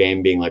entire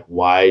game, being like,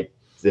 why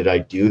did I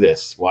do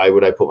this? Why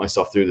would I put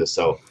myself through this?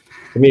 So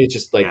for me, it's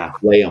just like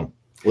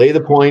lay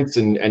the points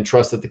and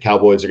trust that the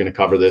Cowboys are going to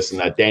cover this, and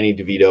that Danny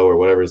DeVito or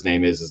whatever his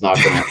name is not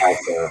going to have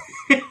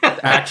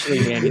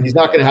he's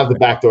not going to have the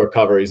backdoor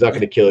cover. He's not going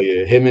to kill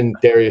you. Him and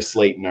Darius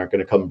Slayton aren't going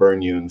to come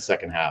burn you in the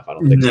second half. I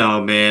don't think so.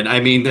 No, man. I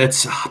mean,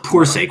 that's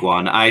poor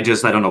Saquon. I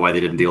don't know why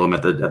they didn't deal him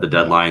at the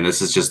deadline.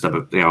 This is just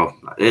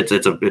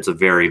it's a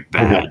very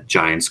bad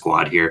Giant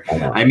squad here.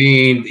 I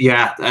mean,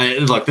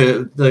 look,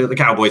 the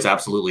Cowboys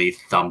absolutely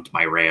thumped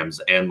my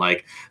Rams, and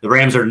like the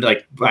Rams are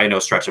like, I know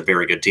stretch a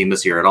very good team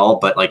this year at all,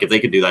 but like if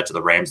they could do that to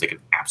the Rams, they could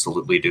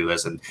absolutely do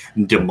this and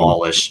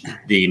demolish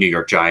the New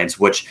York Giants,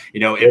 which they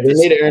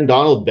made Aaron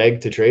Donald beg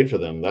to trade for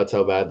them. That's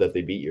how bad that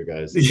they beat your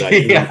guys.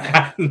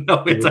 I don't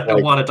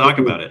want to talk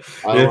about it.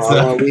 I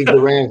want to leave the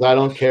Rams. I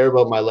don't care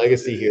about my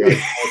legacy here.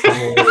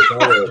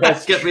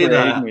 Let's get me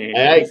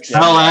the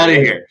hell out of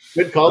here.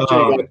 Good culture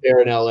you got there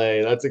in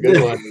LA. That's a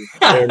good one.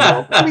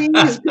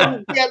 Please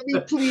come get me,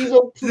 please,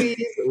 oh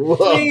please.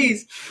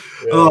 Please.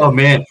 Yeah. Oh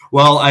man.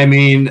 Well, I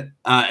mean,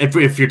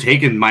 if you're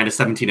taking minus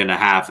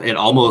 17.5, it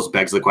almost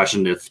begs the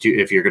question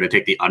if you're going to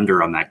take the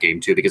under on that game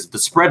too, because if the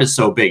spread is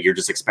so big, you're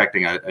just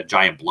expecting a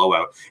giant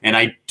blowout, and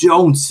I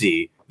don't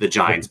see the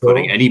Giants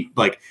putting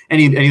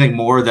anything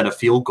more than a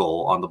field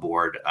goal on the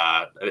board,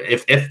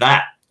 if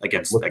that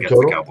against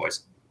the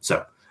Cowboys.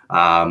 So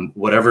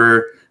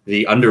whatever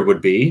the under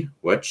would be,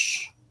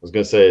 which I was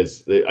going to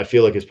say I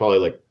feel like it's probably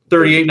like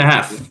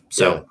 38.5.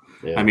 So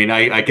yeah. I mean,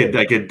 I could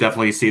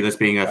definitely see this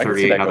being a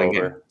 38-0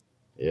 game.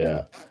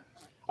 Yeah.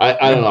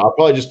 I don't know. I'll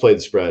probably just play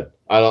the spread.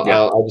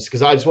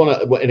 I just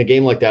want to, in a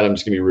game like that, I'm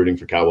just gonna be rooting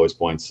for Cowboys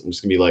points. I'm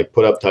just gonna be like,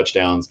 put up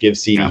touchdowns, give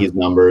CD his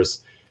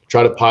numbers,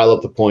 try to pile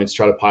up the points,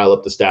 try to pile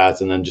up the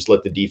stats, and then just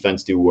let the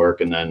defense do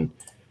work. And then,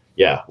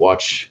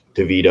 watch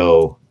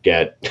DeVito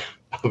get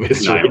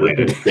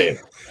annihilated.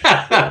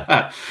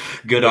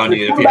 Good on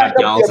you if you have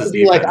Dallas's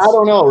defense. Like, I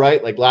don't know,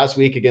 right? Like last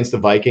week against the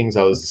Vikings,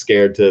 I was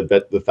scared to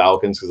bet the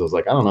Falcons because I was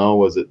like, I don't know,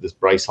 was it this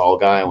Bryce Hall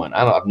guy? I went,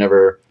 I've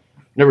never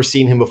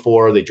seen him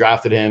before. They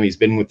drafted him. He's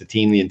been with the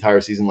team the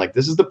entire season. Like,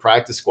 this is the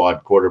practice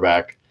squad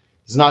quarterback.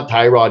 This is not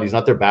Tyrod. He's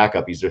not their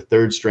backup. He's their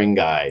third string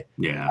guy.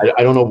 Yeah.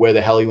 I don't know where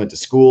the hell he went to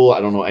school.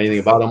 I don't know anything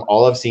about him.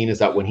 All I've seen is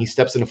that when he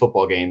steps into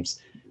football games,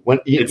 when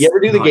you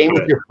ever do the game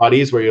with your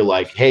buddies where you're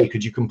like, hey,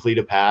 could you complete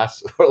a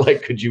pass? Or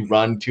like, could you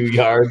run 2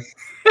 yards?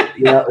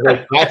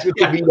 Like that's what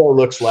DeVito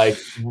looks like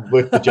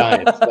with the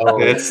Giants. So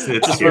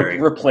it's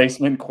scary.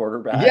 Replacement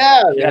quarterback.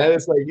 Yeah.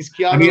 It's like he's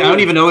Keanu. I mean, I don't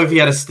even know if he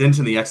had a stint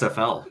in the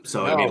XFL.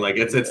 So I mean, like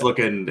it's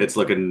looking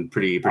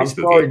pretty I'm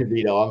spooky. Sorry,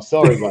 DeVito. I'm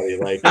sorry, buddy.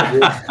 Like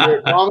you're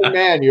a common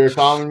man. You're a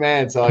common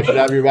man. So I should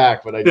have your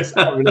back. But I'm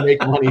gonna make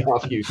money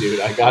off you, dude.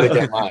 I gotta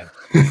get mine.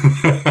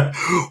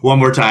 One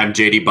more time,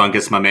 JD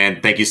Bunkis, my man.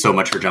 Thank you so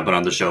much for jumping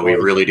on the show. We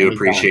really do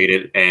appreciate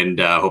it,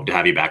 and hope to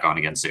have you back on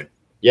again soon.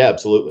 Yeah,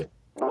 absolutely.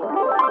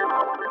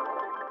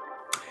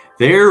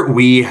 There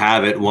we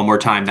have it one more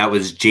time. That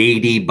was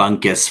JD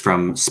Bunkis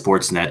from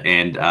Sportsnet,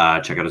 and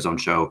check out his own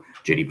show,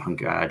 JD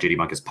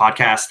Bunkis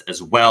podcast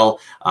as well.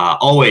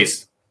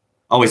 Always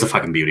a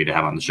fucking beauty to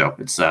have on the show.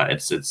 It's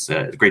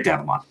great to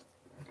have him on.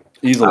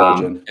 He's a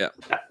legend.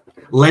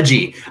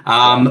 Leggy.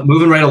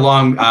 Moving right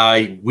along,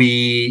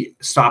 we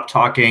stopped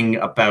talking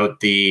about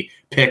the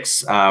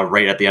picks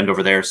right at the end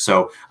over there.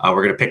 So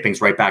we're going to pick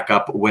things right back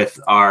up with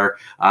our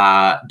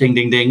ding,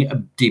 ding,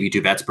 ding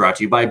DB2 bets brought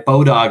to you by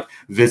Bodog.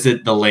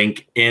 Visit the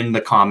link in the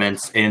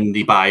comments in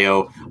the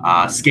bio,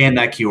 scan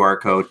that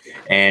QR code,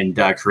 and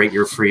create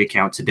your free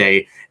account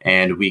today.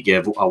 And we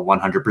give a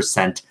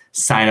 100%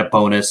 sign up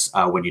bonus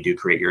when you do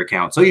create your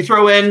account. So you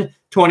throw in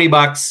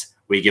 $20,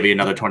 we give you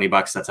another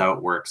 $20. That's how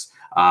it works.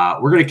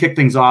 We're going to kick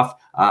things off.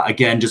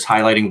 Again, just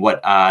highlighting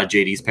what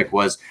JD's pick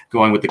was,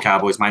 going with the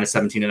Cowboys minus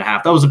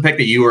 17.5. That was a pick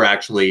that you were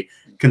actually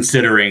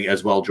considering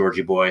as well,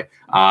 Georgie boy.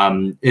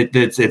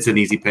 It's an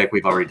easy pick.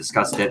 We've already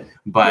discussed it.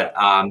 But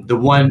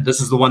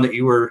this is the one that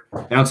you were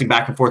bouncing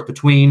back and forth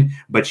between,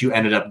 but you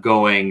ended up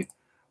going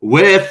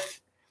with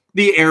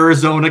the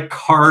Arizona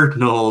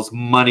Cardinals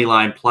money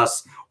line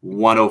plus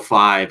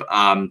 105.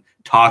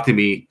 Talk to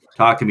me,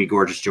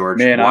 gorgeous George.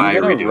 Man,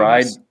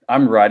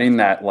 I'm riding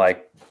that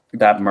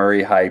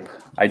Murray hype.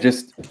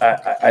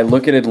 I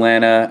look at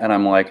Atlanta and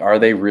I'm like, are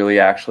they really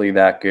actually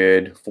that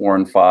good?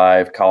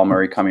 4-5, Kyle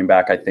Murray coming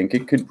back. I think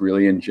it could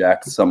really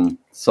inject some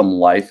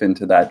life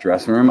into that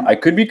dressing room. I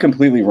could be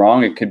completely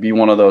wrong. It could be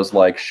one of those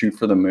like shoot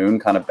for the moon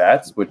kind of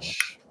bets,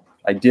 which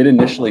I did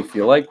initially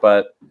feel like,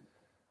 but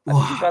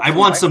I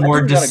want some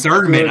more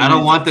discernment. I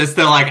don't want this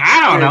to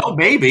I don't know,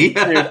 maybe.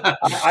 Dude,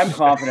 I'm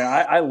confident.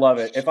 I love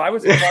it. If I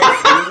was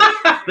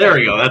there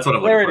we go. That's what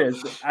I'm looking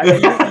for.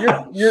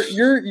 There it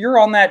is. You're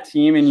on that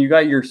team and you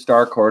got your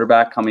star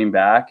quarterback coming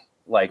back.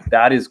 Like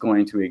that is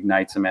going to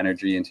ignite some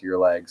energy into your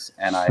legs.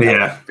 And I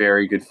have a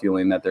very good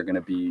feeling that they're going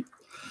to be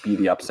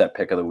the upset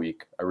pick of the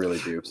week. I really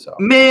do. So,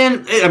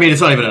 man, I mean,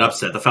 it's not even an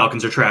upset. The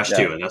Falcons are trash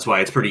too, and that's why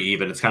it's pretty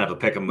even. It's kind of a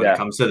pick 'em when it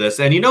comes to this.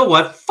 And you know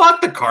what?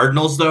 Fuck the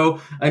Cardinals, though.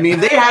 I mean,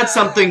 they had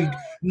something.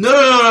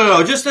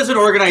 No. Just as an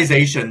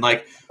organization,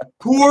 like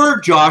poor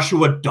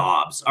Joshua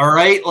Dobbs. All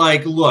right,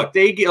 like look,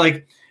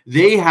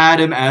 they had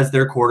him as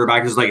their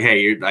quarterback. It's like,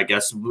 hey, I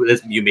guess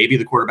you may be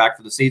the quarterback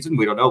for the season.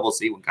 We don't know. We'll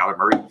see when Kyler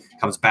Murray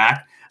comes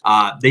back.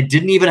 They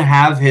didn't even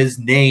have his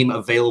name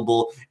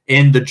available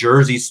in the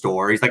jersey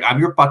store. He's like, I'm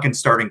your fucking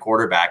starting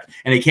quarterback,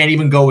 and I can't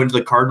even go into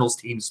the Cardinals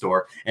team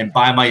store and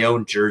buy my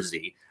own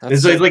jersey.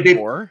 It's like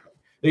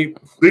they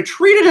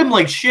treated him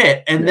like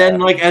shit, and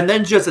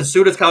then just as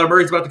soon as Kyler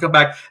Murray's about to come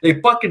back,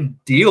 they fucking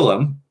deal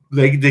him.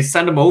 They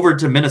send him over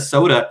to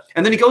Minnesota,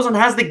 and then he goes and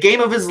has the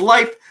game of his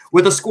life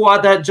with a squad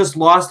that just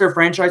lost their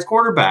franchise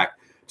quarterback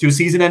to a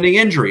season-ending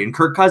injury and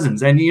Kirk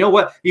Cousins. And you know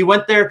what? He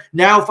went there.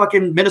 Now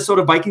fucking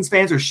Minnesota Vikings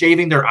fans are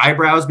shaving their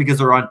eyebrows because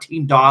they're on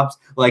Team Dobbs.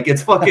 Like,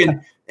 it's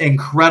fucking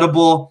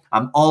incredible.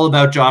 I'm all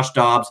about Josh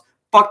Dobbs.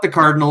 Fuck the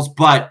Cardinals.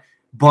 But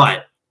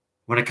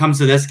when it comes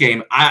to this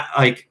game,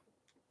 I'm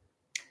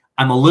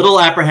a little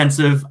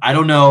apprehensive. I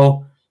don't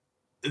know.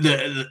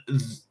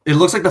 It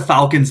looks like the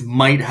Falcons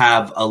might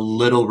have a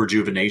little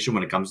rejuvenation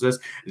when it comes to this.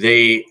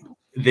 They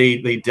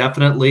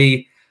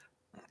definitely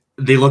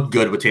look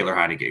good with Taylor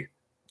Heineke.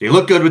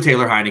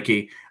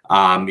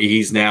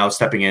 He's now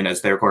stepping in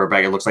as their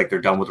quarterback. It looks like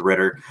they're done with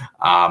Ritter.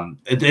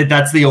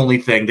 That's the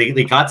only thing.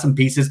 They got some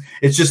pieces.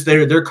 It's just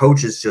their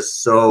coach is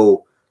just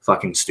so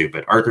fucking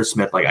stupid. Arthur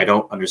Smith, I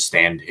don't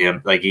understand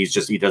him.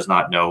 He does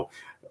not know.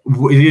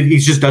 He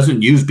just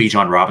doesn't use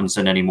Bijan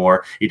Robinson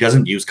anymore. He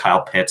doesn't use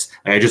Kyle Pitts.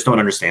 I just don't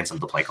understand some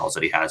of the play calls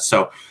that he has.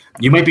 So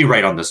you might be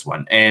right on this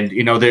one. And,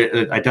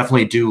 I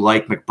definitely do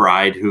like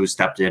McBride, who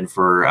stepped in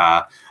for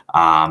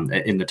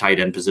in the tight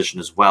end position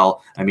as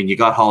well. I mean, you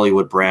got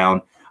Hollywood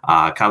Brown.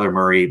 Kyler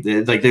Murray.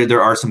 Like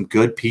there are some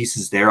good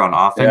pieces there on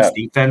offense,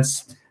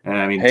 defense. And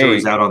I mean,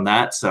 jury's out on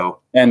that. So,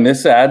 and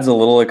this adds a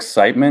little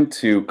excitement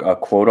to a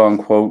quote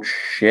unquote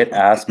shit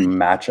ass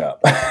matchup.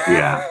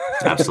 Yeah,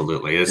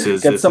 absolutely.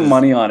 Get some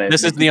money on it.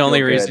 This is the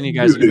only reason you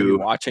guys are going to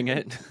be watching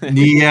it.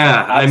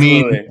 Yeah,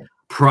 absolutely. I mean,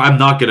 I'm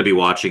not going to be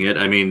watching it.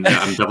 I mean,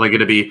 I'm definitely going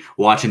to be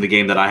watching the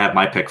game that I have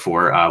my pick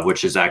for,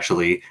 which is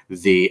actually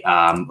the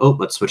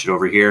let's switch it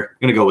over here. I'm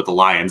going to go with the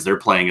Lions. They're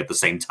playing at the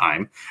same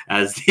time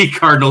as the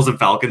Cardinals and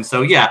Falcons.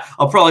 So yeah,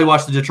 I'll probably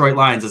watch the Detroit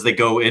Lions as they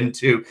go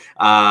into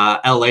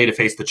LA to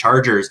face the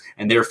Chargers,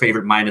 and they're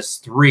favored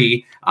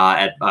 -3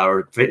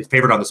 or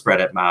favored on the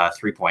spread at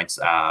 3 points,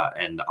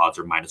 and the odds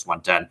are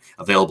 -110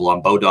 available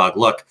on Bodog.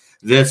 Look,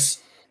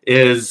 this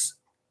is.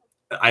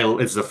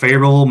 It's a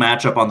favorable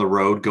matchup on the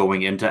road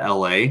going into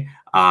LA.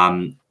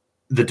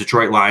 The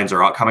Detroit Lions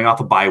are coming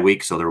off a bye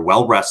week, so they're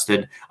well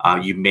rested.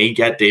 You may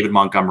get David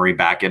Montgomery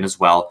back in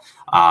as well.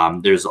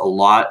 There's a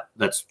lot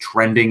that's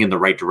trending in the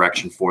right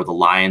direction for the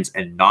Lions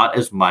and not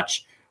as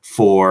much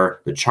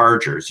for the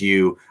Chargers.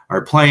 You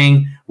are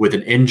playing with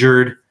an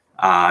injured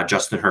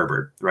Justin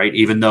Herbert, right?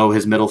 Even though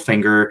his middle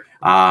finger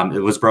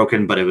it was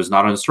broken, but it was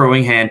not on his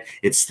throwing hand,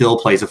 it still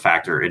plays a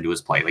factor into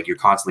his play. Like you're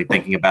constantly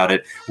thinking about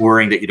it,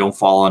 worrying that you don't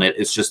fall on it.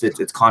 It's just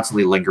it's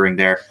constantly lingering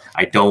there.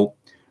 I don't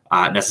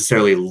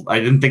necessarily. I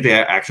didn't think they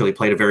actually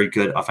played a very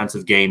good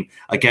offensive game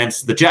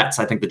against the Jets.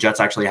 I think the Jets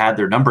actually had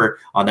their number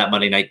on that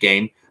Monday night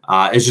game.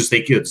 It's just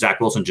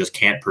Zach Wilson just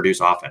can't produce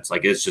offense.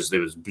 Like it was just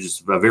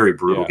a very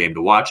brutal game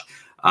to watch.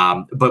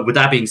 But with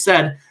that being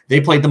said, they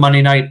played the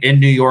Monday night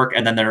in New York,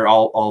 and then they're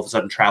all of a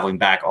sudden traveling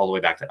back all the way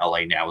back to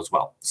LA now as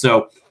well.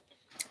 So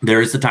there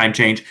is the time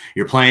change.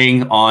 You're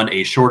playing on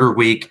a shorter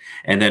week,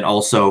 and then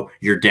also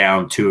you're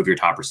down 2 of your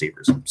top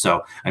receivers.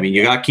 So, I mean,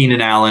 you got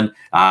Keenan Allen,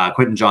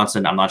 Quentin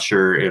Johnson. I'm not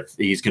sure if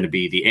he's going to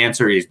be the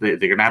answer. They're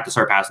going to have to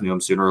start passing to him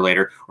sooner or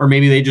later, or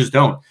maybe they just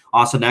don't.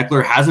 Austin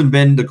Eckler hasn't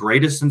been the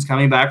greatest since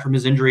coming back from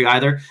his injury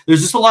either.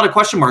 There's just a lot of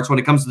question marks when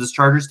it comes to this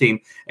Chargers team.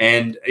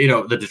 And, you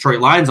know, the Detroit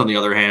Lions, on the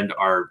other hand,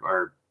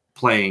 are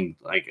playing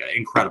like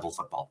incredible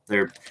football.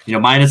 They're, you know,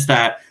 minus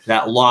that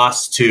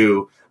loss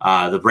to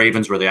the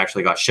Ravens where they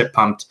actually got shit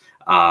pumped.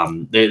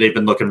 They've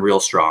been looking real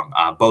strong,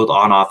 both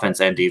on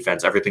offense and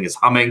defense. Everything is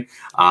humming.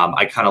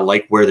 I kind of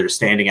like where they're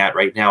standing at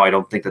right now. I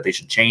don't think that they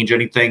should change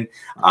anything.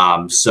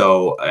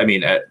 So, I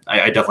mean,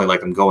 I definitely like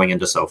them going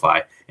into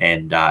SoFi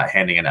and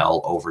handing an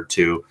L over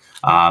to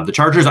the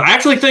Chargers. I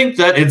actually think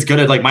that it's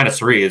good at like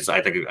 -3 is, I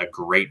think, a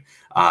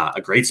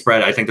great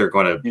spread. I think they're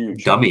going to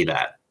dummy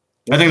that.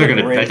 I think they're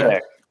going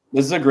to.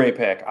 This is a great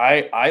pick.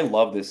 I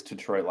love this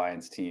Detroit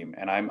Lions team,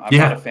 and I'm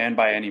not a fan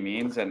by any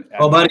means. And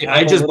buddy,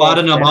 I just bought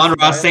an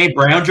Amon-Ra St.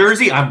 Brown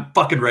jersey. I'm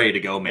fucking ready to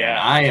go, man.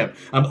 Yeah.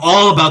 I'm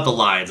all about the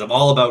Lions. I'm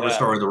all about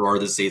restoring the roar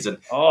this season.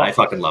 I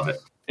fucking love it.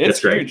 It's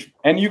great. Huge.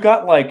 And you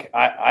got like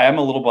I am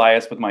a little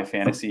biased with my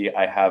fantasy.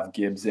 I have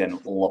Gibbs and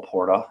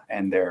Laporta,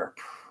 and they're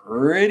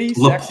pretty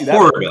sexy.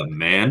 Laporta,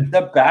 man.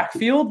 The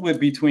backfield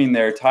between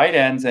their tight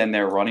ends and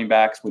their running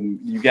backs, when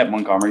you get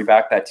Montgomery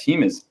back, that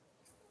team is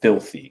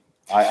filthy.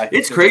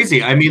 It's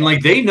crazy. I mean,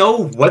 like, they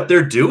know what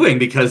they're doing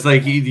because,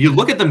 like, you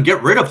look at them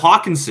get rid of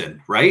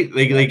Hawkinson, right?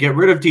 They get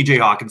rid of TJ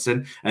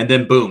Hawkinson, and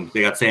then boom,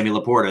 they got Sammy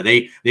Laporta.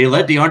 They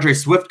let DeAndre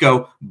Swift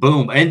go,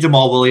 boom, and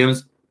Jamal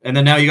Williams, and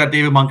then now you got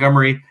David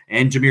Montgomery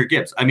and Jahmyr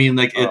Gibbs. I mean,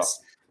 like,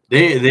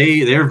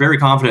 they're very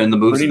confident in the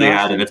moves that they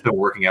had, and it's been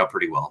working out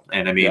pretty well.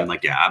 And I mean,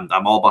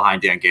 I'm all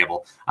behind Dan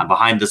Campbell. I'm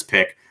behind this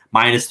pick.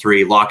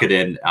 -3, lock it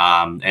in,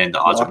 and the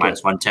odds are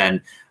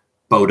 -110.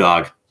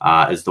 Bodog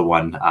is the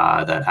one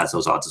that has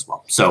those odds as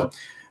well. So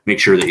make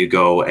sure that you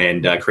go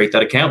and create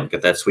that account,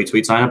 get that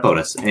sweet sign up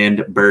bonus.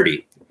 And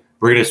Birdie,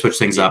 we're gonna switch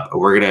things up.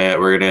 We're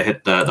gonna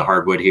hit the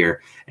hardwood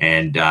here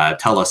and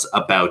tell us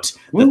about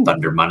the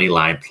Thunder money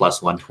line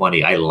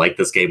 +120. I like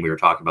this game. We were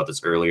talking about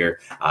this earlier.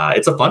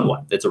 It's a fun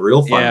one. It's a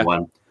real fun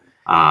one.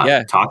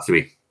 Talk to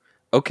me.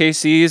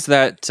 OKC is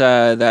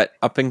that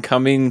up and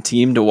coming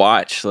team to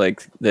watch,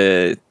 like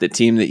the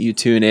team that you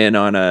tune in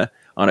on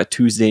a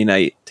Tuesday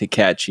night to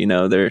catch. You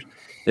know, they're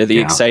the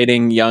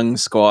exciting young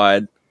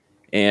squad,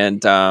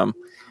 and I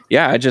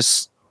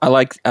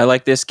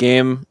like this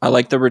game. I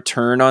like the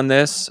return on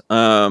this.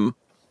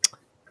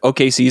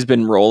 OKC's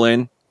been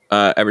rolling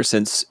ever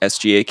since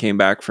SGA came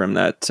back from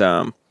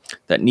that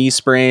knee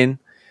sprain,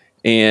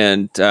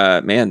 and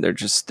man,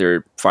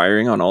 they're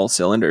firing on all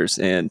cylinders.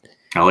 And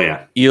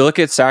you look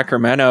at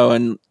Sacramento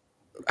and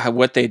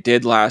what they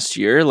did last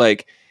year,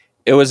 like.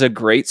 It was a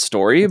great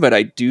story, but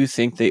I do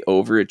think they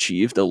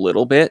overachieved a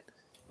little bit.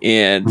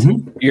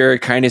 And you're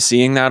kind of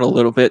seeing that a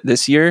little bit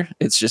this year.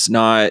 It's just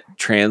not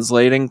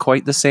translating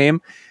quite the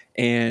same.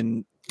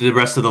 And the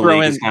rest of the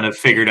league has kind of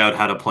figured out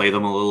how to play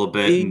them a little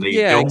bit. And they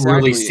don't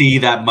really see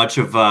that much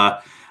of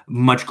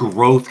much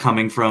growth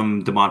coming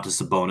from Domantas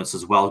Sabonis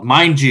as well.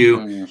 Mind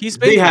you, he's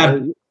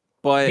been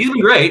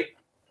great.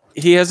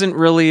 He hasn't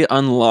really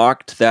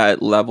unlocked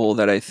that level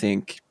that I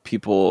think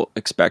people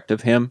expect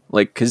of him.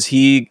 Like, because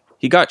he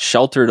got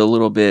sheltered a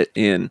little bit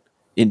in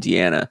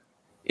Indiana,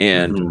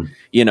 And,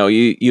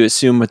 you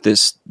assume with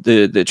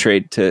the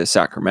trade to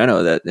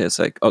Sacramento that it's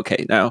like,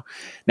 okay, now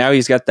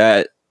he's got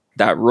that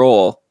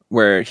role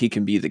where he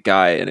can be the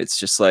guy. And it's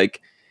just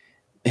like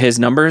his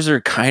numbers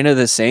are kind of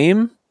the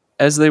same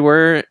as they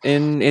were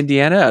in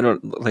Indiana. I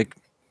don't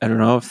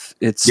know if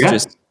it's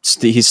just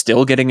he's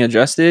still getting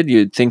adjusted.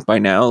 You'd think by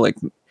now, like,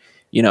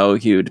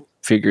 he would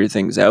figure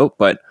things out.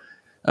 But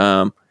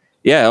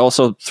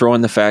also throw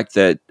in the fact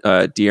that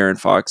De'Aaron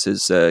Fox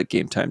is a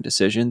game time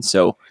decision.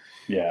 So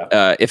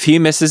if he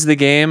misses the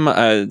game,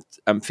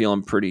 I'm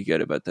feeling pretty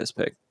good about this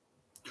pick.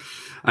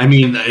 I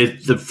mean,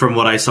 from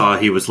what I saw,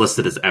 he was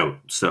listed as out,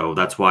 so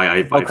that's why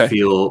I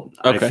feel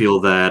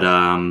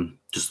that.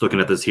 Just looking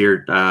at this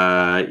here,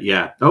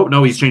 Oh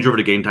no, he's changed over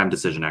to game time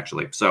decision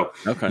actually. So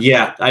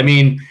I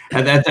mean,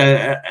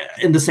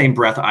 in the same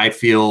breath, I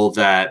feel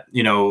that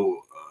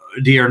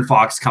De'Aaron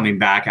Fox coming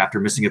back after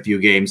missing a few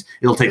games,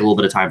 it'll take a little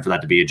bit of time for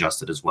that to be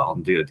adjusted as well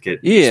and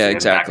get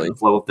back in the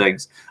flow of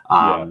things.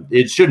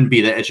 It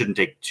shouldn't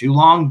take too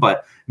long,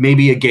 but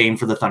maybe a game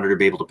for the Thunder to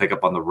be able to pick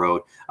up on the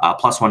road.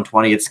 Plus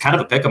 120. It's kind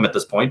of a pick 'em at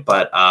this point,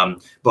 but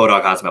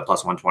Bodog has him at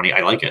plus 120.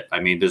 I like it. I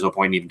mean, there's no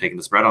point in even taking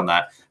the spread on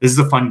that. This is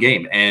a fun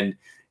game. And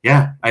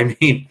I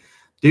mean,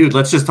 dude,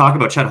 let's just talk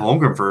about Chet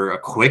Holmgren for a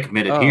quick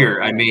minute here.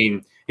 I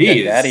mean,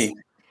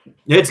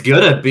 it's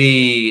gonna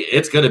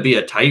be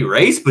a tight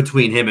race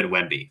between him and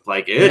Wemby.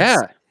 Like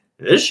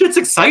this shit's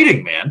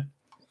exciting, man.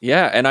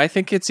 Yeah, and I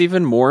think it's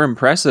even more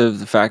impressive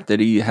the fact that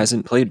he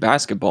hasn't played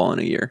basketball in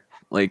a year.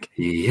 Like,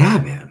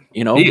 man,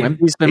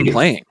 Wemby's been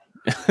playing.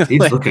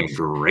 He's looking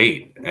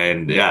great,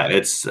 and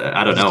it's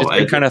I don't know.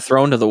 He's been kind of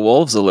thrown to the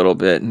wolves a little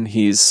bit, and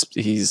he's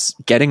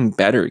getting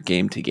better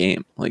game to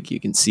game. Like you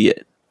can see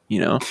it.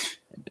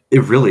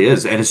 It really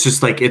is, and it's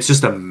just a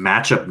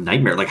matchup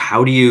nightmare. Like,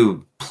 how do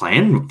you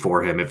plan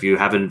for him if you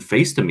haven't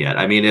faced him yet?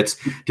 I mean, it's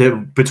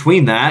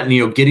between that and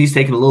Giddey's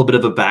taking a little bit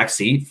of a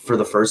backseat for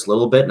the first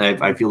little bit, and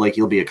I feel like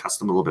he'll be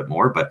accustomed a little bit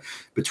more. But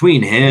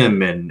between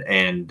him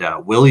and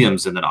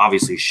Williams, and then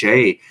obviously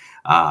Shea,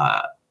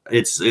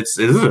 this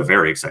is a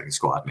very exciting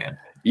squad, man.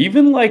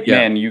 Even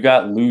man, you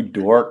got Lou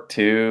Dort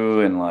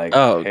too, and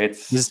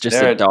he's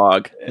just a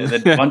dog. There's a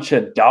bunch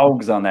of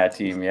dogs on that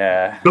team.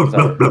 Yeah,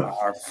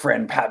 our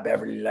friend Pat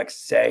Beverly likes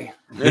to say.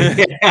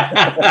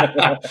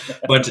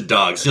 Bunch of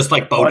dogs, just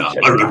like Bodog.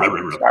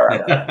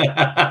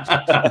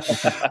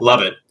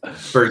 Love it.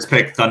 Birds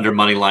pick Thunder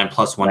money line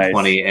plus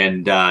 120, nice.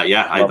 And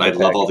I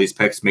love all these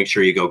picks. Make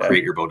sure you go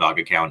create your Bodog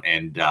account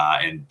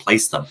and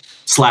place them.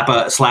 Slap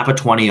a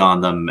 20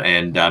 on them,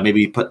 and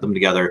maybe put them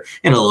together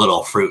in a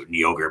little fruit and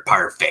yogurt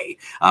parfait.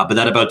 But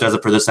that about does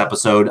it for this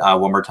episode.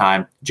 One more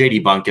time,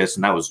 JD Bunkis,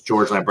 and that was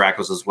George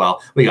Lambrakos as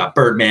well. We got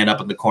Birdman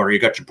up in the corner. You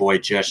got your boy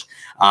Jish.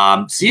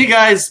 See you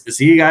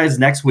guys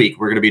next week.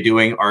 We're going to be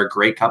doing our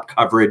Grey Cup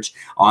coverage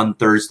on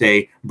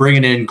Thursday,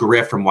 bringing in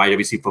Griff from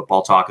YWC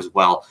Football Talk as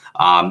well.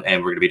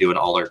 And we're going to be doing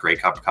all our Grey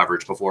Cup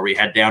coverage before we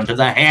head down to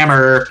the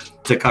Hammer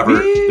to cover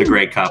the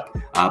Grey Cup.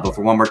 But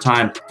for one more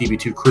time,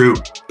 DB2 crew,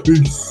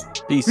 peace.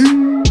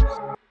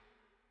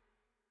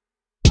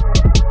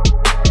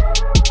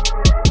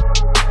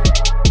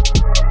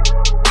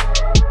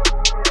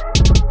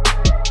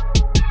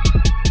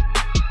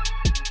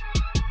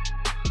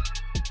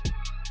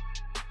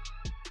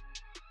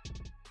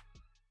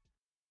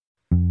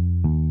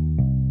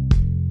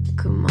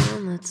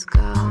 Let's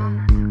go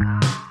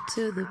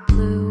to the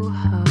Blue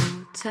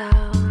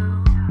Hotel.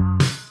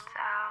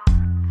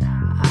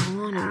 I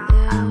wanna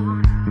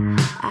live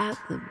at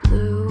the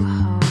Blue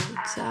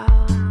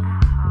Hotel.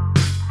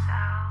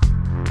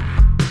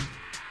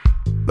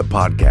 The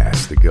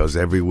podcast that goes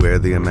everywhere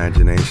the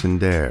imagination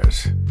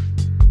dares.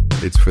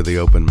 It's for the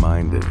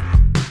open-minded,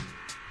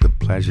 the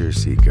pleasure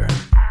seeker.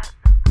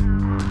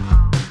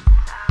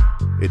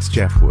 It's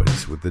Jeff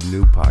Woods with the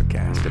new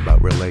podcast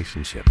about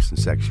relationships and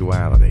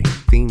sexuality,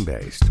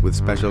 theme-based with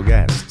special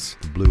guests,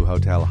 the Blue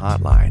Hotel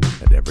Hotline,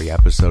 and every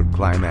episode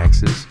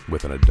climaxes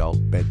with an adult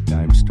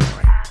bedtime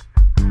story.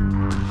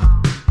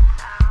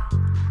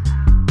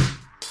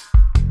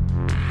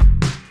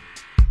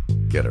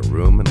 Get a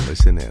room and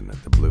listen in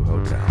at the Blue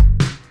Hotel.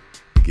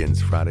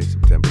 Begins Friday,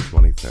 September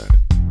 23rd.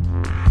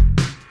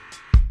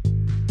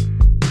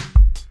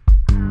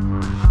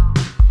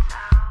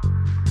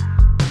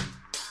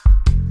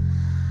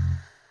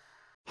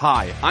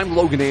 Hi, I'm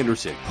Logan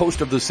Anderson, host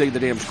of the Say the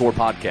Damn Score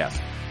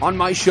podcast. On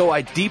my show,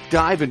 I deep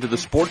dive into the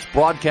sports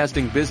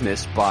broadcasting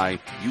business by,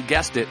 you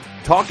guessed it,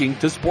 talking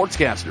to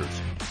sportscasters.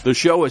 The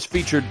show has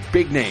featured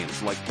big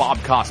names like Bob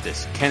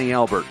Costas, Kenny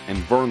Albert, and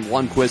Vern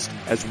Lundquist,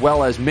 as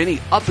well as many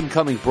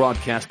up-and-coming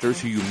broadcasters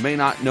who you may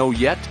not know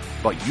yet,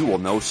 but you will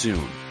know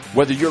soon.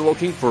 Whether you're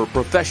looking for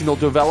professional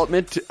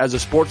development as a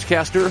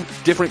sportscaster,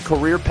 different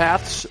career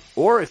paths,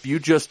 or if you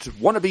just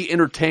want to be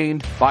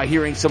entertained by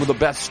hearing some of the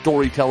best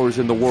storytellers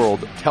in the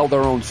world tell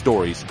their own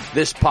stories,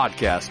 this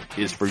podcast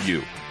is for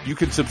you. You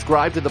can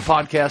subscribe to the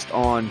podcast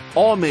on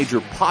all major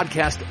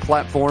podcast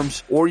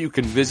platforms, or you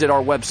can visit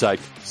our website,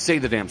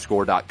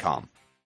 saythedamnscore.com.